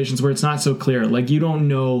those situations where it's not so clear. Like, you don't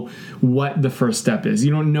know what the first step is.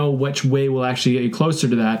 You don't know which way will actually get you closer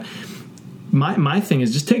to that. My thing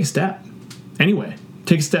is just take a step. Anyway,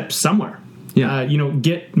 take a step somewhere. Yeah.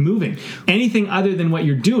 Get moving. Anything other than what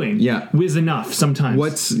you're doing is enough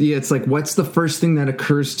sometimes. It's like, what's the first thing that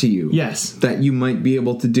occurs to you? Yes. That you might be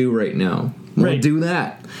able to do right now. Well, do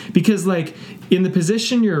that. Because, like, in the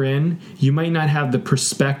position you're in, you might not have the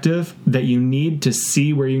perspective that you need to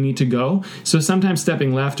see where you need to go. So sometimes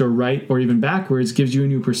stepping left or right or even backwards gives you a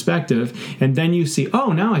new perspective. And then you see,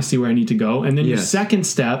 oh, now I see where I need to go. And then your second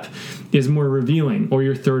step is more revealing, or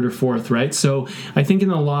your third or fourth, right? So I think in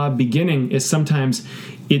the law of beginning is sometimes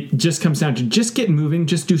it just comes down to just get moving,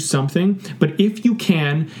 just do something. But if you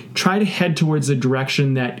can, try to head towards a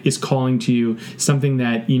direction that is calling to you, something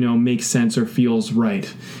that, makes sense or feels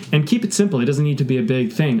right. And keep it simple. It doesn't need to be a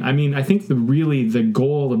big thing. I mean, I think the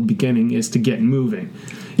goal of beginning is to get moving.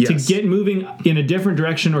 Yes. To get moving in a different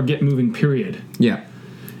direction, or get moving, period. Yeah.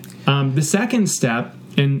 The second step,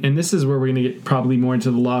 and this is where we're going to get probably more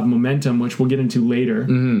into the law of momentum, which we'll get into later.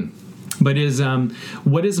 But is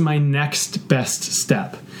what is my next best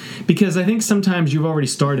step? Because I think sometimes you've already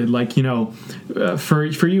started, like,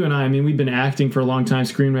 for you and I mean, we've been acting for a long time,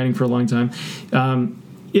 screenwriting for a long time.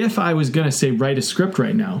 If I was going to say write a script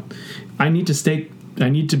right now, I need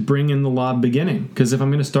to bring in the law of beginning, because if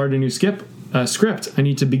I'm going to start a new script, I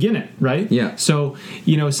need to begin it, right? Yeah. So,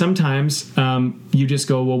 sometimes you just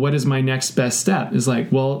go, well, what is my next best step? It's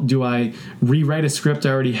like, well, do I rewrite a script I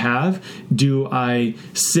already have? Do I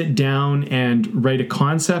sit down and write a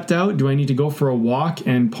concept out? Do I need to go for a walk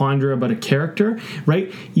and ponder about a character,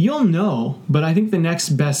 right? You'll know, but I think the next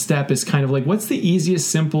best step is kind of like, what's the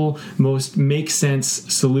easiest, simple, most make sense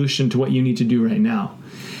solution to what you need to do right now?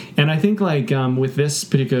 And I think, like, with this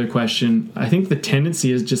particular question, I think the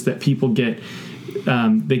tendency is just that people get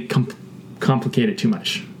complicate it too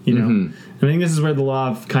much, you know. I think this is where the law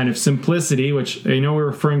of kind of simplicity, which I know we're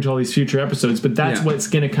referring to all these future episodes, but that's what's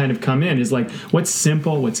going to kind of come in, is like what's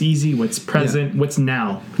simple, what's easy, what's present, what's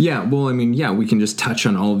now. Yeah, well, I mean, we can just touch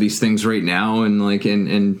on all of these things right now and like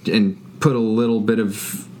and put a little bit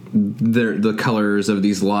of the colors of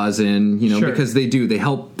these laws in, you know, because they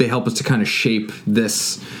help us to kind of shape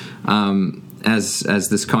this as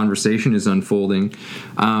this conversation is unfolding.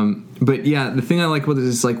 But the thing I like about this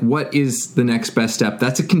is like, what is the next best step?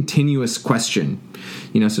 That's a continuous question,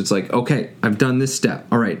 you know. So it's like, okay, I've done this step.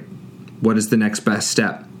 All right, what is the next best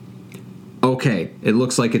step? Okay, it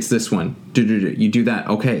looks like it's this one. You do that.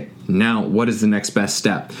 Okay, now what is the next best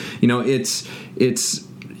step? You know, it's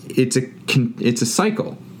a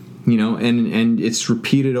cycle, you know, and it's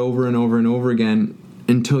repeated over and over and over again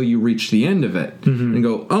until you reach the end of it and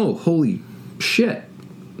go, oh, holy shit,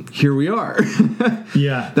 here we are.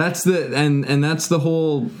 That's the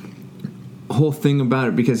whole thing about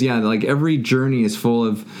it, because like every journey is full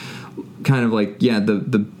of kind of like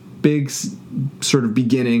the big sort of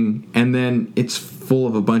beginning, and then it's full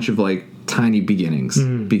of a bunch of like tiny beginnings,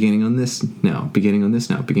 beginning on this now, beginning on this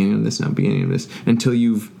now, beginning on this now, beginning of this, until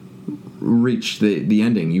you've reached the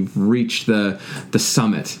ending. You've reached the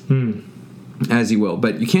summit, as you will,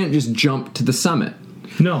 but you can't just jump to the summit.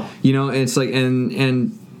 No, you know, it's like,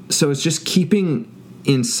 and so it's just keeping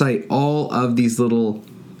in sight all of these little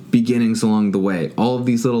beginnings along the way, all of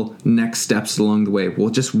these little next steps along the way. Well,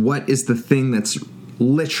 just what is the thing that's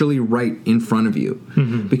literally right in front of you?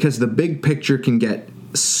 Because the big picture can get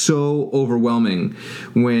so overwhelming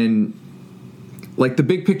when, like, the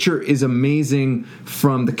big picture is amazing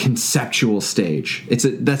from the conceptual stage.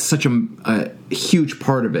 That's such a huge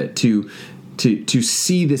part of it, to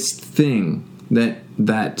see this thing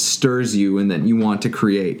that stirs you and that you want to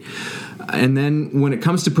create. And then when it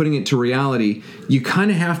comes to putting it to reality, you kind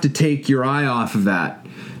of have to take your eye off of that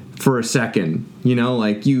for a second. You know,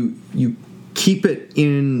 like you keep it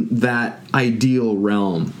in that ideal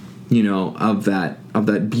realm, you know, of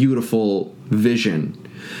that beautiful vision.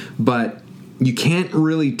 But you can't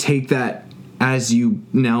really take that as you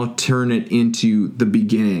now turn it into the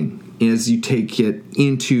beginning, as you take it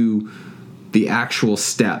into the actual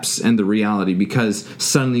steps and the reality, because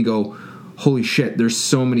suddenly you go, holy shit, there's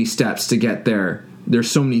so many steps to get there.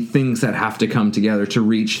 There's so many things that have to come together to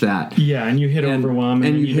reach that. Yeah, and you hit overwhelm,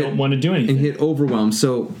 and you don't want to do anything. And hit overwhelm.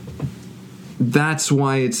 So that's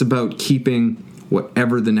why it's about keeping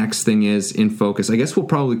whatever the next thing is in focus. I guess we'll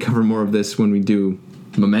probably cover more of this when we do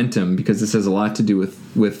momentum, because this has a lot to do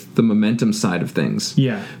with the momentum side of things.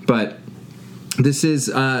 Yeah. But this is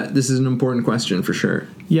an important question for sure.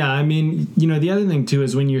 Yeah, I mean, you know, the other thing too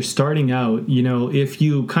is when you're starting out, you know, if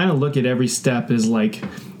you kind of look at every step as like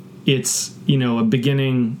it's, you know, a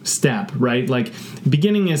beginning step, right? Like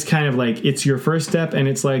beginning is kind of like it's your first step, and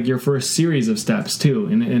it's like your first series of steps too,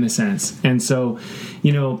 in a sense. And so,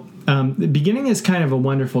 you know, the beginning is kind of a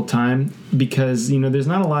wonderful time because, you know, there's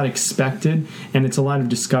not a lot expected, and it's a lot of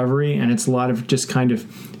discovery, and it's a lot of just kind of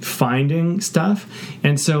finding stuff.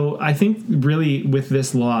 And so I think really with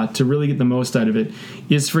this law, to really get the most out of it,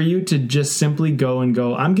 is for you to just simply go,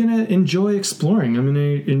 I'm going to enjoy exploring. I'm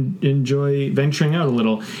going to enjoy venturing out a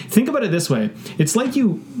little. Think about it this way. It's like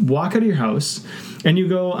you walk out of your house and you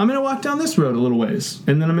go, I'm going to walk down this road a little ways,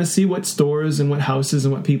 and then I'm going to see what stores and what houses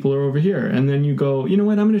and what people are over here. And then you go, you know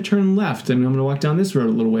what, I'm going to turn left and I'm going to walk down this road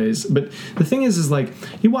a little ways. But the thing is like,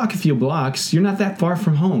 you walk a few blocks, you're not that far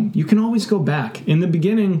from home. You can always go back. In the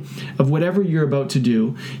beginning of whatever you're about to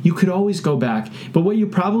do, you could always go back. But what you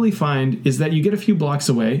probably find is that you get a few blocks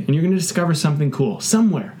away and you're going to discover something cool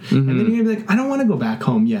somewhere. And then you're going to be like, I don't want to go back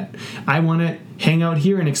home yet. I want to hang out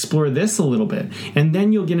here and explore this a little bit. And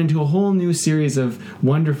then you'll get into a whole new series of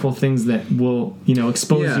wonderful things that will, you know,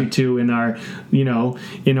 expose you to in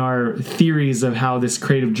our theories of how this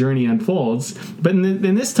creative journey unfolds. But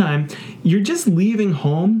in this time, you're just leaving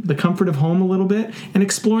home, the comfort of home a little bit, and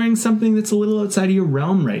exploring something that's a little outside of your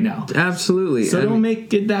realm right now. Absolutely. So don't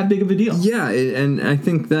make it that big of a deal. Yeah, and I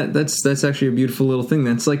think that's actually a beautiful little thing.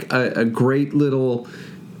 That's like a great little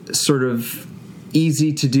sort of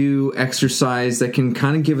easy to do exercise that can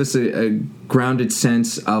kind of give us a grounded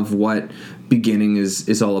sense of what beginning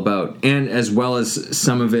is all about, and as well as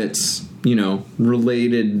some of its, you know,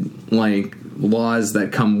 related like laws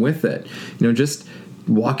that come with it. You know, just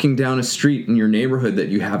walking down a street in your neighborhood that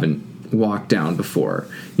you haven't walked down before,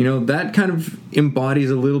 you know, that kind of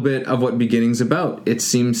embodies a little bit of what beginning's about. It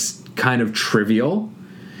seems kind of trivial,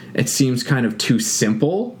 it seems kind of too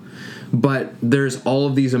simple, but there's all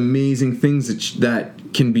of these amazing things that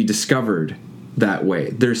can be discovered that way.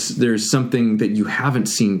 There's something that you haven't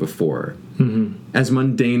seen before. As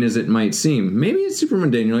mundane as it might seem. Maybe it's super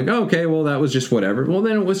mundane. You're like, oh, okay, well, that was just whatever. Well,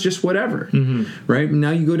 then it was just whatever. Right? Now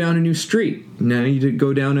you go down a new street. Now you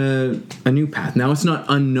go down a new path. Now it's not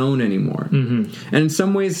unknown anymore. And in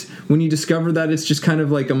some ways, when you discover that it's just kind of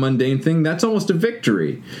like a mundane thing, that's almost a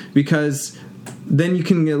victory. Because then you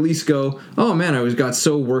can at least go, oh, man, I got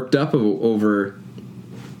so worked up over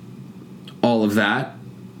all of that.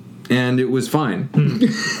 And it was fine.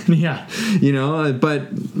 Yeah. You know,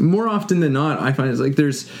 but more often than not, I find it's like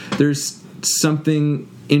there's something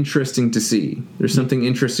interesting to see. There's something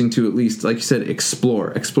interesting to at least, like you said,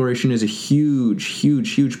 explore. Exploration is a huge,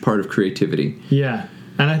 huge, huge part of creativity. Yeah.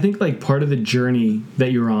 And I think like part of the journey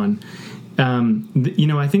that you're on, you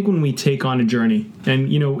know, I think when we take on a journey,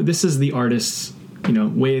 and, you know, this is the artist's, you know,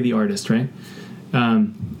 way of the artist, right?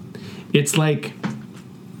 It's like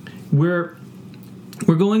we're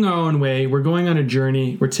going our own way. We're going on a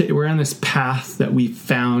journey. We're on this path that we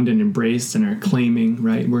found and embraced and are claiming.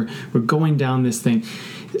 Right? We're going down this thing.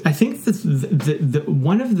 I think the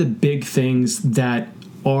one of the big things that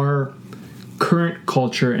our current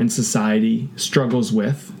culture and society struggles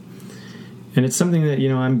with, and it's something that, you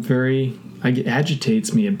know, it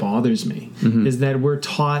agitates me. It bothers me. Is that we're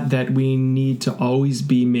taught that we need to always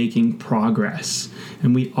be making progress.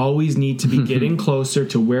 And we always need to be getting closer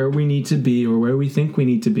to where we need to be or where we think we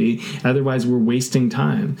need to be. Otherwise, we're wasting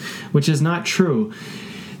time, which is not true.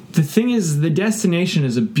 The thing is, the destination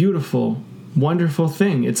is a beautiful, wonderful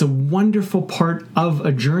thing. It's a wonderful part of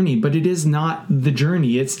a journey, but it is not the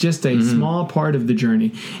journey. It's just a small part of the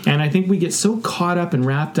journey. And I think we get so caught up and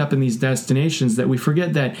wrapped up in these destinations that we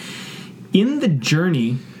forget that in the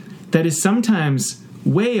journey that is sometimes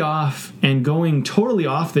way off and going totally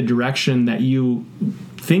off the direction that you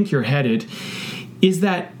think you're headed, is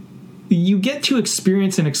that you get to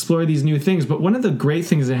experience and explore these new things. But one of the great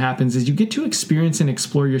things that happens is you get to experience and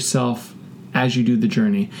explore yourself as you do the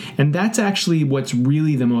journey. And that's actually what's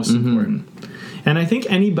really the most important. And I think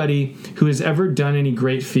anybody who has ever done any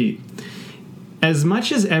great feat, as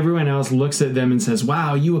much as everyone else looks at them and says,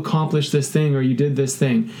 wow, you accomplished this thing or you did this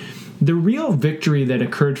thing, the real victory that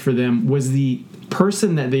occurred for them was the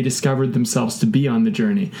person that they discovered themselves to be on the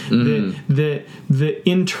journey, the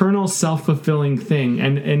internal self-fulfilling thing.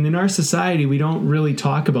 And in our society, we don't really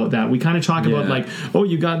talk about that. We kind of talk about like, oh,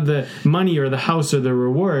 you got the money or the house or the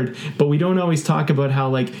reward, but we don't always talk about how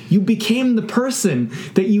like you became the person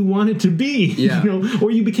that you wanted to be, you know,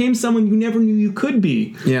 or you became someone you never knew you could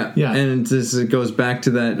be. And it goes back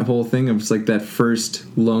to that whole thing of it's like that first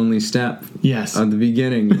lonely step at the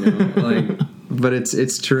beginning, you know, like. But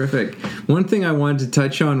it's terrific. One thing I wanted to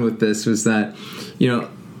touch on with this was that, you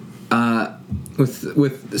know,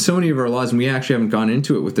 with so many of our laws, and we actually haven't gone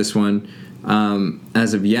into it with this one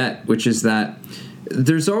as of yet, which is that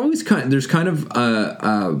there's always kind of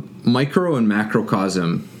a micro and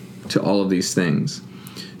macrocosm to all of these things.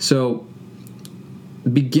 So,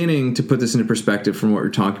 beginning to put this into perspective from what we're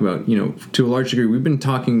talking about, you know, to a large degree, we've been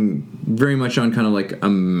talking very much on kind of like a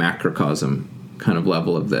macrocosm kind of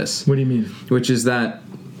level of this. What do you mean? Which is that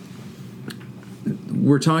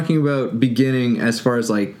we're talking about beginning as far as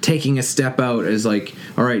like taking a step out as like,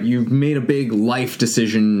 all right, you've made a big life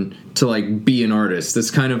decision to like be an artist. That's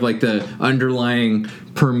kind of like the underlying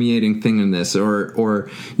permeating thing in this, or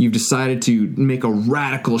you've decided to make a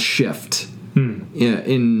radical shift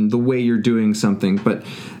in the way you're doing something. But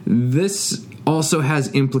this also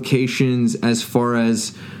has implications as far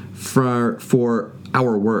as for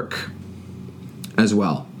our work as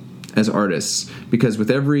well as artists, because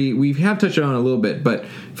with we have touched on it a little bit, but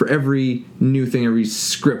for every new thing, every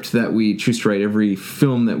script that we choose to write, every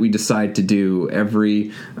film that we decide to do,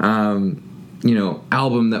 every you know,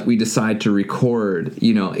 album that we decide to record,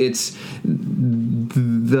 you know, it's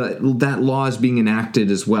that law is being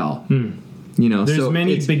enacted as well. You know, there's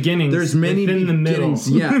many beginnings. There's many beginnings.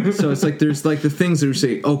 Yeah. So it's like there's like the things that we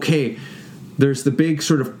say, okay, there's the big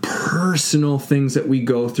sort of personal things that we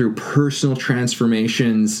go through, personal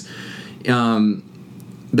transformations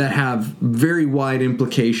that have very wide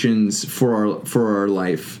implications for our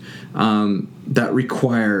life that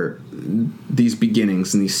require these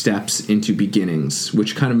beginnings and these steps into beginnings,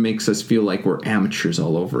 which kind of makes us feel like we're amateurs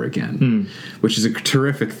all over again, which is a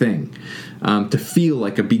terrific thing, to feel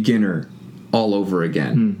like a beginner all over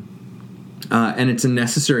again. And it's a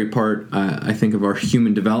necessary part, I think, of our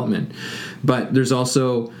human development. But there's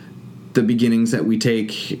also the beginnings that we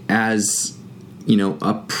take as, you know,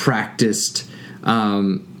 a practiced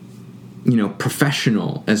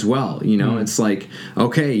professional as well. It's like,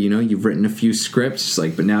 okay, you've written a few scripts,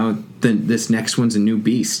 but now this next one's a new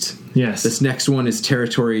beast. Yes. This next one is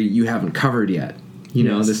territory you haven't covered yet.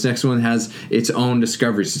 Yes. This next one has its own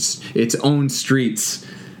discoveries, its own streets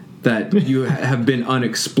that you have been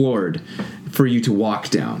unexplored for you to walk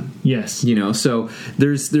down. Yes. So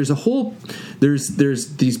there's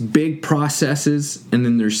these big processes, and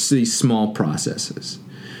then there's these small processes,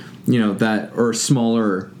 that are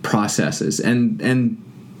smaller processes, and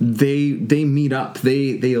they meet up,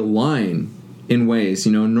 they align in ways.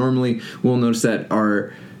 Normally we'll notice that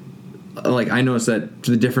I notice that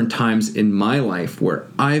the different times in my life where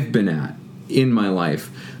I've been at in my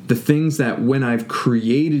life, the things that when I've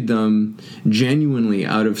created them genuinely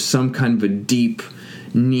out of some kind of a deep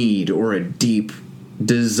need or a deep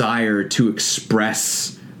desire to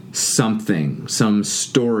express something, some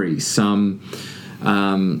story, some,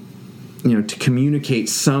 to communicate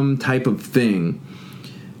some type of thing,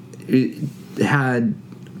 it had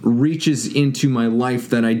reaches into my life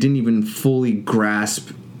that I didn't even fully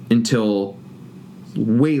grasp until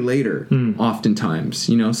way later. Oftentimes,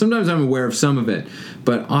 sometimes I'm aware of some of it,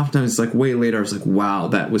 but oftentimes it's like way later I was like, wow,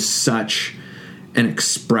 that was such an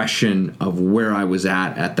expression of where I was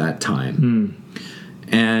at that time.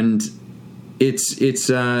 And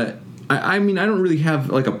I mean, I don't really have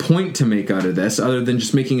like a point to make out of this other than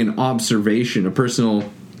just making an observation, a personal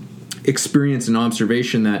experience and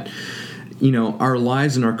observation that, our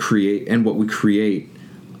lives and what we create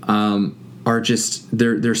are just,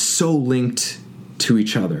 they're so linked to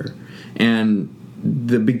each other, and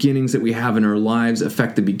the beginnings that we have in our lives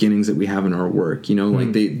affect the beginnings that we have in our work.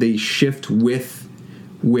 Like they shift with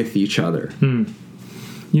each other. I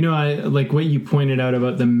like what you pointed out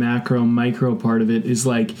about the macro micro part of it is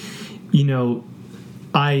like,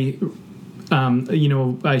 I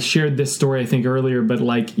shared this story I think earlier, but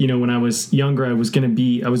when I was younger, I was going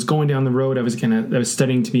down the road. I was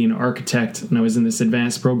studying to be an architect, and I was in this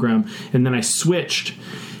advanced program, and then I switched.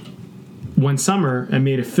 One summer, I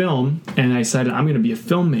made a film, and I decided I'm going to be a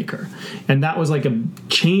filmmaker. And that was like a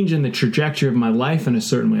change in the trajectory of my life in a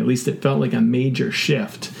certain way. At least it felt like a major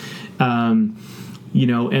shift. And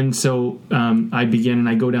so I begin and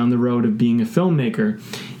I go down the road of being a filmmaker.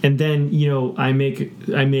 And then, I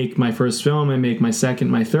make my first film, I make my second,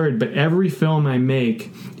 my third. But every film I make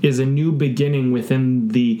is a new beginning within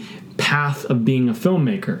the path of being a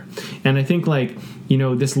filmmaker. And I think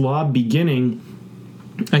this law of beginning,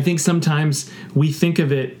 I think sometimes we think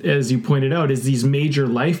of it, as you pointed out, as these major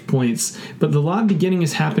life points, but the law of beginning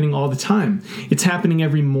is happening all the time. It's happening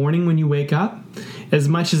every morning when you wake up, as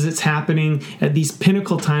much as it's happening at these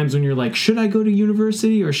pinnacle times when you're like, should I go to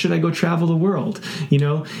university or should I go travel the world?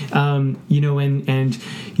 And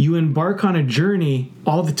you embark on a journey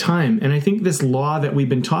all the time. And I think this law that we've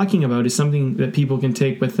been talking about is something that people can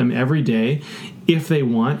take with them every day if they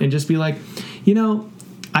want, and just be like,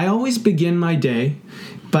 I always begin my day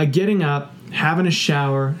by getting up, having a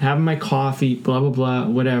shower, having my coffee, blah, blah, blah,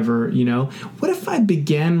 whatever, What if I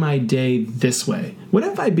began my day this way? What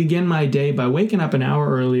if I begin my day by waking up an hour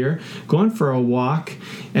earlier, going for a walk,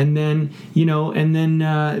 and then,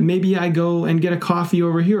 maybe I go and get a coffee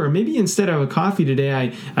over here, or maybe instead of a coffee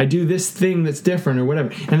today, I do this thing that's different or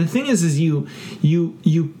whatever. And the thing is you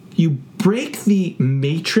break the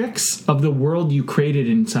matrix of the world you created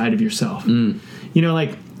inside of yourself.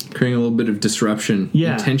 Creating a little bit of disruption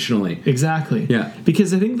intentionally. Exactly. Yeah.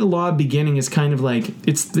 Because I think the law of beginning is kind of like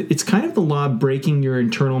it's kind of the law of breaking your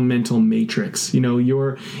internal mental matrix.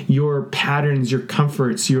 Your patterns, your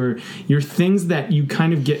comforts, your things that you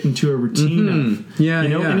kind of get into a routine of. Yeah.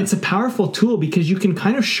 And it's a powerful tool because you can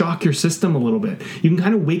kind of shock your system a little bit. You can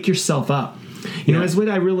kind of wake yourself up. That's what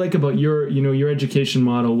I really like about your education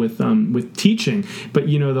model with teaching. But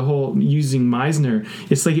the whole using Meisner,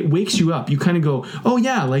 it's like it wakes you up. You kind of go, oh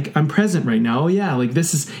yeah, like I'm present right now. Oh yeah, like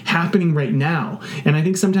this is happening right now. And I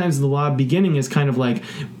think sometimes the law of beginning is kind of like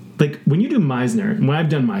when you do Meisner, and when I've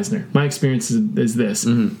done Meisner, my experience is this.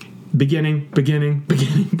 Beginning.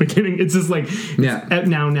 It's just like now.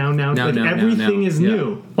 Everything is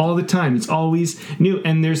new all the time. It's always new.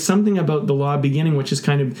 And there's something about the law of beginning, which is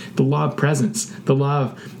kind of the law of presence, the law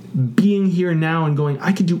of being here now and going,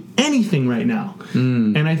 I could do anything right now.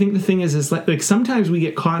 And I think the thing is like sometimes we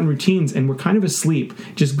get caught in routines and we're kind of asleep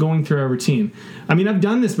just going through our routine. I mean, I've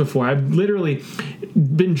done this before. I've literally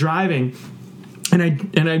been driving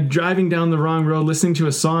And I'm driving down the wrong road, listening to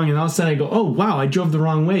a song, and all of a sudden I go, oh, wow, I drove the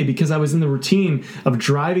wrong way because I was in the routine of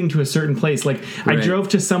driving to a certain place. Like, I drove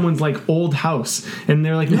to someone's, like, old house, and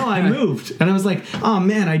they're like, no, I moved. And I was like, oh,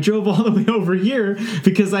 man, I drove all the way over here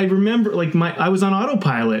because I remember, like, I was on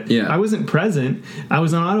autopilot. Yeah. I wasn't present. I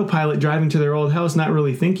was on autopilot driving to their old house, not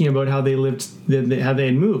really thinking about how they lived, how they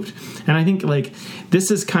had moved. And I think, like,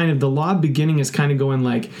 this is kind of, the law of beginning is kind of going,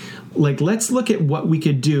 like, let's look at what we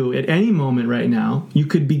could do at any moment right now. You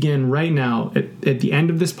could begin right now at the end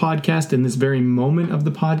of this podcast, in this very moment of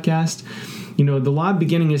the podcast. You know, the law of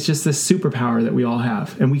beginning is just this superpower that we all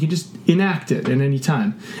have, and we can just enact it at any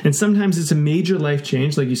time. And sometimes it's a major life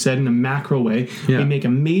change, like you said, in a macro way. Yeah. We make a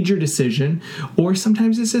major decision, or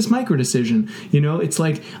sometimes it's this micro decision. You know, it's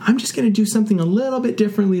like, I'm just going to do something a little bit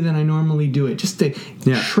differently than I normally do it, just to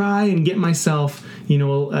try and get myself, you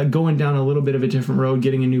know, going down a little bit of a different road,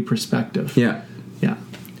 getting a new perspective. Yeah. Yeah.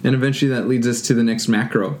 And eventually that leads us to the next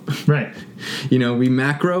macro. Right. You know, we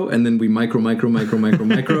macro, and then we micro, and then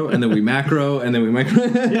we macro, and then we micro.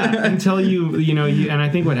 Yeah, until you know, and I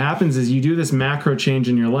think what happens is you do this macro change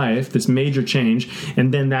in your life, this major change,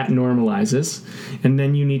 and then that normalizes, and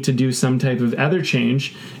then you need to do some type of other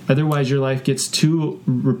change. Otherwise, your life gets too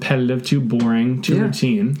repetitive, too boring, too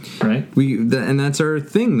routine, right? And that's our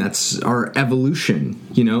thing. That's our evolution.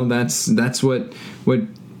 You know, that's what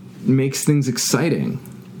makes things exciting.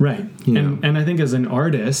 Right. And I think as an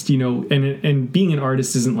artist, you know, and being an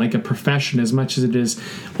artist isn't like a profession as much as it is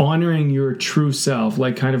honoring your true self,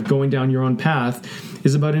 like kind of going down your own path,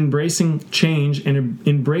 is about embracing change and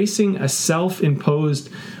embracing a self-imposed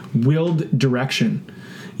willed direction.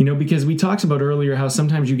 You know, because we talked about earlier how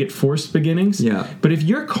sometimes you get forced beginnings. Yeah. But if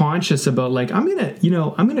you're conscious about, like, I'm going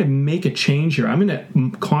to make a change here. I'm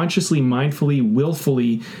going to consciously, mindfully,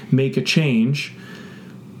 willfully make a change.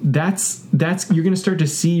 That's you're going to start to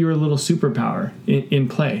see your little superpower in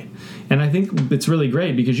play. And I think it's really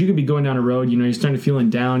great because you could be going down a road, you know, you're starting to feeling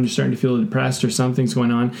down, you're starting to feel depressed or something's going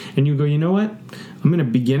on, and you go, you know what? I'm going to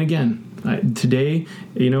begin again. Today,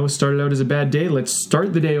 you know, started out as a bad day. Let's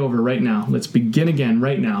start the day over right now. Let's begin again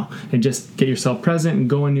right now and just get yourself present and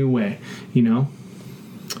go a new way, you know?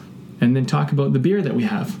 And then talk about the beer that we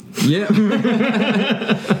have. Yeah.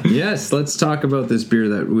 Yes, let's talk about this beer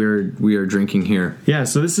that we are drinking here. Yeah,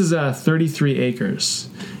 so this is 33 Acres,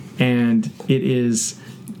 and it is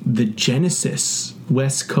the Genesis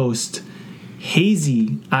West Coast Hazy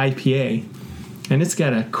IPA, and it's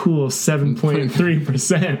got a cool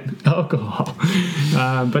 7.3% alcohol.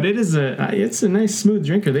 But it's a nice smooth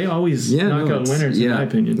drinker. They always knock out winners, in my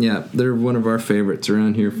opinion. Yeah, they're one of our favorites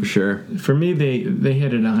around here for sure. For me, they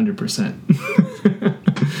hit it 100%.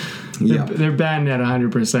 They're batting at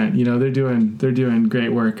 100%. You know, they're doing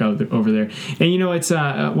great work over there. And you know, it's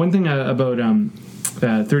one thing about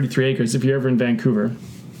 33 Acres. If you're ever in Vancouver,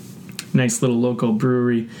 nice little local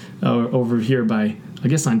brewery over here by, I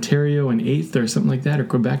guess, Ontario and 8th or something like that, or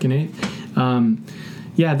Quebec and 8th.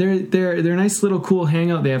 Yeah, they're a nice little cool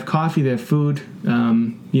hangout. They have coffee, they have food.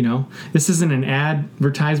 You know, this isn't an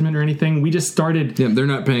advertisement or anything. We just started. Yeah, they're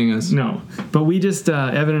not paying us. No, but we just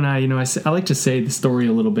Evan and I. You know, I like to say the story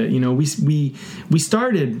a little bit. You know, we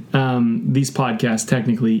started these podcasts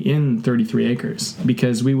technically in 33 Acres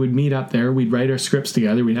because we would meet up there. We'd write our scripts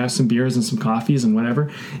together. We'd have some beers and some coffees and whatever,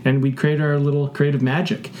 and we'd create our little creative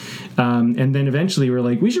magic. And then eventually we're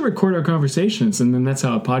like, we should record our conversations, and then that's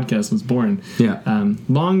how a podcast was born. Yeah.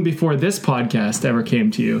 Long before this podcast ever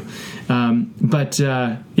came to you.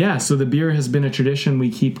 So the beer has been a tradition. We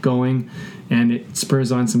keep going, and it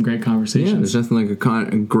spurs on some great conversations. Yeah, there's nothing like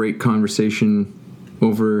a great conversation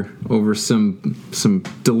over some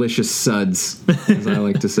delicious suds, as I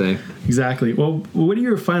like to say. Exactly. Well, what are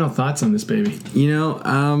your final thoughts on this baby? You know,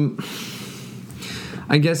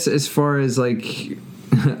 I guess as far as like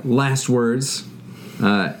last words,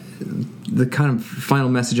 the kind of final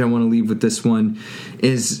message I want to leave with this one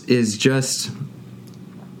is just,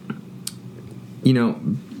 you know,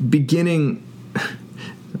 beginning.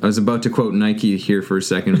 I was about to quote Nike here for a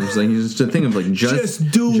second. It was like it's just a thing of like just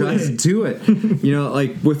do it. You know,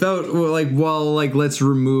 like without let's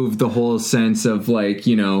remove the whole sense of like,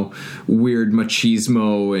 you know, weird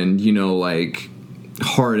machismo and, you know, like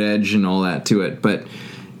hard edge and all that to it. But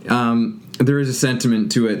there is a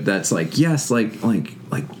sentiment to it that's like, yes, like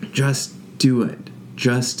just do it.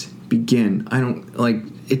 Just begin. I don't like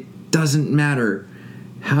it doesn't matter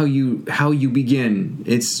how you begin.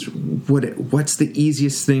 It's what's the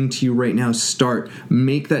easiest thing to you right now. Start.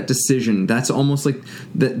 Make that decision. That's almost like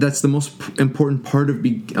that's the most important part of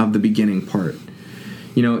the beginning part.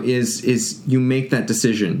 You know, is you make that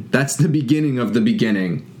decision. That's the beginning of the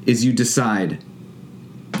beginning. Is you decide.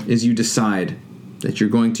 that you're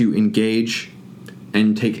going to engage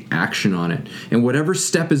and take action on it. And whatever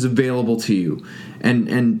step is available to you,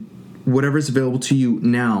 and whatever is available to you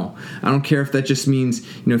now. I don't care if that just means,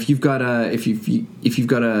 if you've got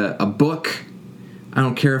a book, I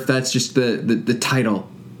don't care if that's just the title.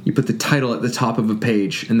 You put the title at the top of a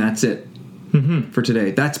page, and that's it. For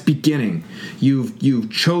today. That's beginning.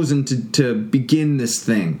 You've chosen to begin this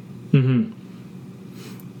thing.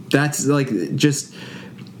 That's like just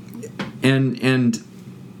and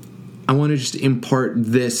I want to just impart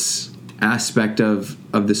this aspect of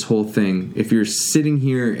this whole thing. If you're sitting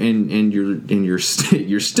here and you're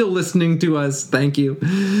still listening to us, thank you.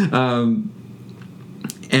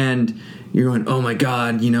 And you're going, oh my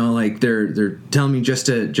God, like they're telling me just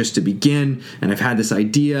to begin, and I've had this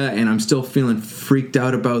idea and I'm still feeling freaked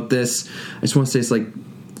out about this. I just want to say, it's like,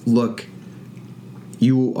 look,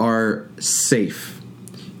 you are safe.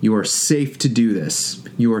 You are safe to do this.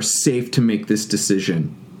 You are safe to make this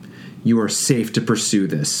decision. You are safe to pursue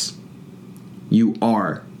this. You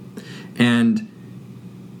are. And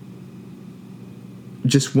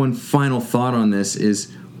just one final thought on this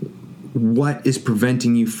is, what is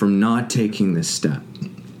preventing you from not taking this step?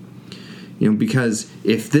 Because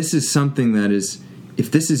if this is something that is,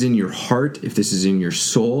 if this is in your heart, if this is in your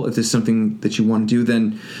soul, if this is something that you want to do,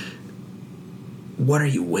 then what are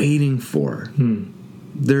you waiting for?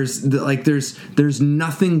 There's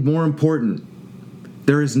nothing more important.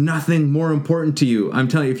 There is nothing more important to you. I'm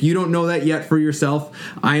telling you, if you don't know that yet for yourself,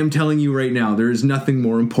 I am telling you right now, there is nothing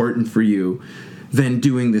more important for you than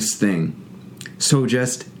doing this thing. So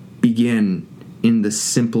just begin in the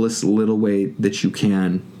simplest little way that you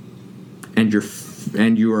can, and you're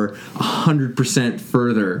 100%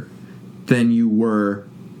 further than you were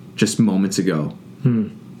just moments ago.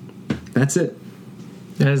 That's it.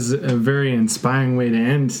 That's a very inspiring way to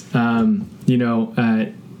end. I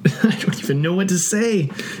don't even know what to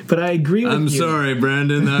say, but I agree with you. I'm sorry,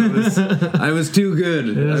 Brandon. I was too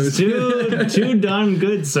good. It was too darn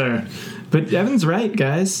good, sir. But Evan's right,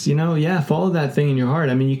 guys. Follow that thing in your heart.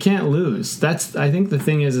 I mean, you can't lose. I think the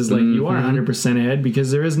thing is like, you are 100% ahead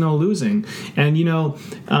because there is no losing. And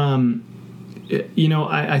I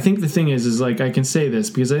think the thing is like, I can say this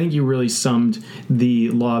because I think you really summed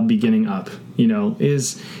the law beginning up.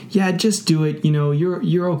 Just do it.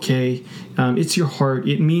 You're okay. It's your heart.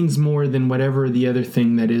 It means more than whatever the other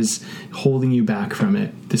thing that is holding you back from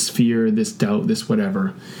it. This fear, this doubt, this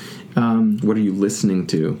whatever. What are you listening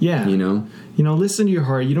to? Yeah. Listen to your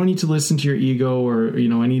heart. You don't need to listen to your ego or,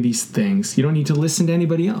 any of these things. You don't need to listen to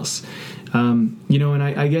anybody else. And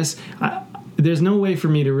I guess there's no way for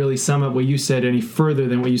me to really sum up what you said any further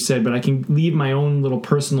than what you said, but I can leave my own little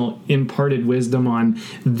personal imparted wisdom on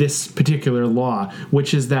this particular law,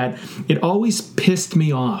 which is that it always pissed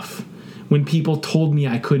me off when people told me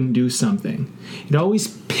I couldn't do something. It always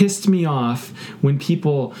pissed me off when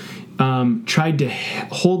people tried to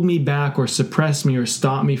hold me back or suppress me or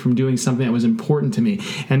stop me from doing something that was important to me.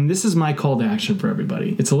 And this is my call to action for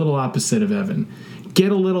everybody. It's a little opposite of Evan.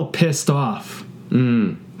 Get a little pissed off.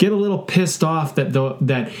 Get a little pissed off that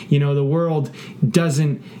the world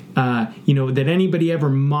doesn't, that anybody ever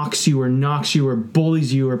mocks you or knocks you or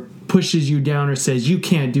bullies you or pushes you down or says you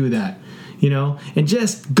can't do that. And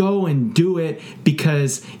just go and do it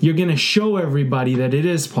because you're going to show everybody that it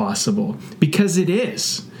is possible, because it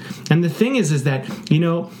is. And the thing is that,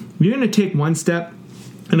 you're going to take one step,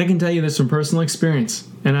 and I can tell you this from personal experience.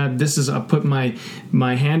 And I put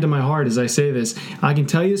my hand to my heart as I say this. I can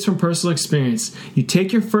tell you this from personal experience. You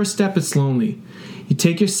take your first step, it's lonely. You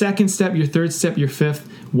take your second step, your third step, your fifth,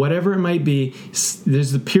 whatever it might be.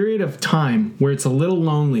 There's the period of time where it's a little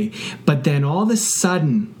lonely. But then all of a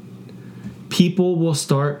sudden, people will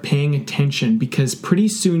start paying attention, because pretty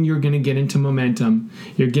soon you're going to get into momentum.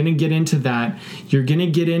 You're going to get into that. You're going to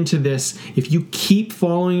get into this. If you keep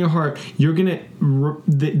following your heart, you're going to,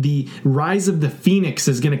 the rise of the phoenix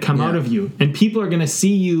is going to come out of you. And people are going to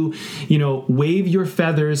see you, wave your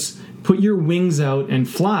feathers, put your wings out and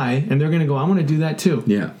fly, and they're going to go, I want to do that too.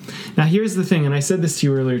 Yeah. Now here's the thing, and I said this to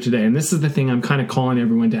you earlier today, and this is the thing I'm kind of calling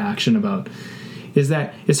everyone to action about, is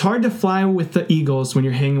that it's hard to fly with the eagles when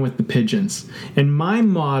you're hanging with the pigeons. And my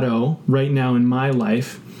motto right now in my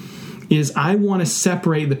life is I want to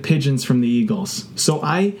separate the pigeons from the eagles. So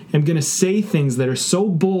I am going to say things that are so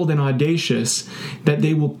bold and audacious that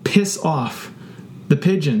they will piss off the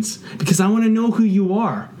pigeons, because I want to know who you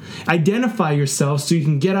are. Identify yourself so you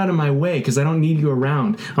can get out of my way, because I don't need you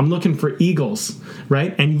around. I'm looking for eagles,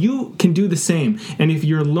 right? And you can do the same. And if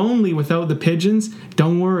you're lonely without the pigeons,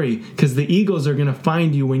 don't worry, because the eagles are going to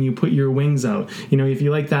find you when you put your wings out. You know, if you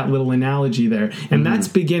like that little analogy there. And that's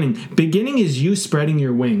beginning. Beginning is you spreading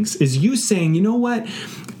your wings, is you saying, you know what?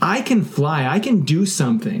 I can fly. I can do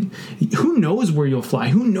something. Who knows where you'll fly?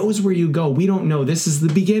 Who knows where you go? We don't know. This is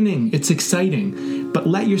the beginning. It's exciting. But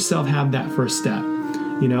let yourself have that first step.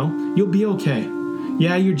 You know, you'll be okay.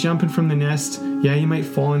 Yeah, you're jumping from the nest. Yeah, you might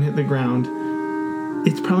fall and hit the ground.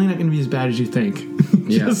 It's probably not going to be as bad as you think.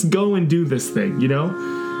 Just go and do this thing, you know?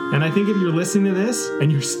 And I think if you're listening to this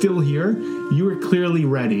and you're still here, you are clearly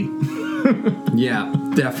ready. Yeah,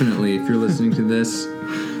 definitely. If you're listening to this,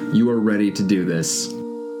 you are ready to do this.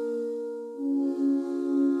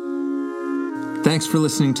 Thanks for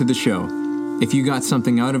listening to the show. If you got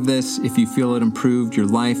something out of this, if you feel it improved your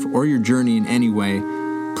life or your journey in any way,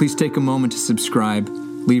 please take a moment to subscribe,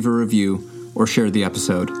 leave a review, or share the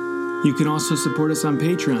episode. You can also support us on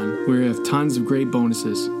Patreon, where we have tons of great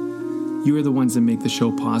bonuses. You are the ones that make the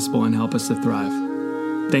show possible and help us to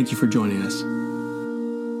thrive. Thank you for joining us.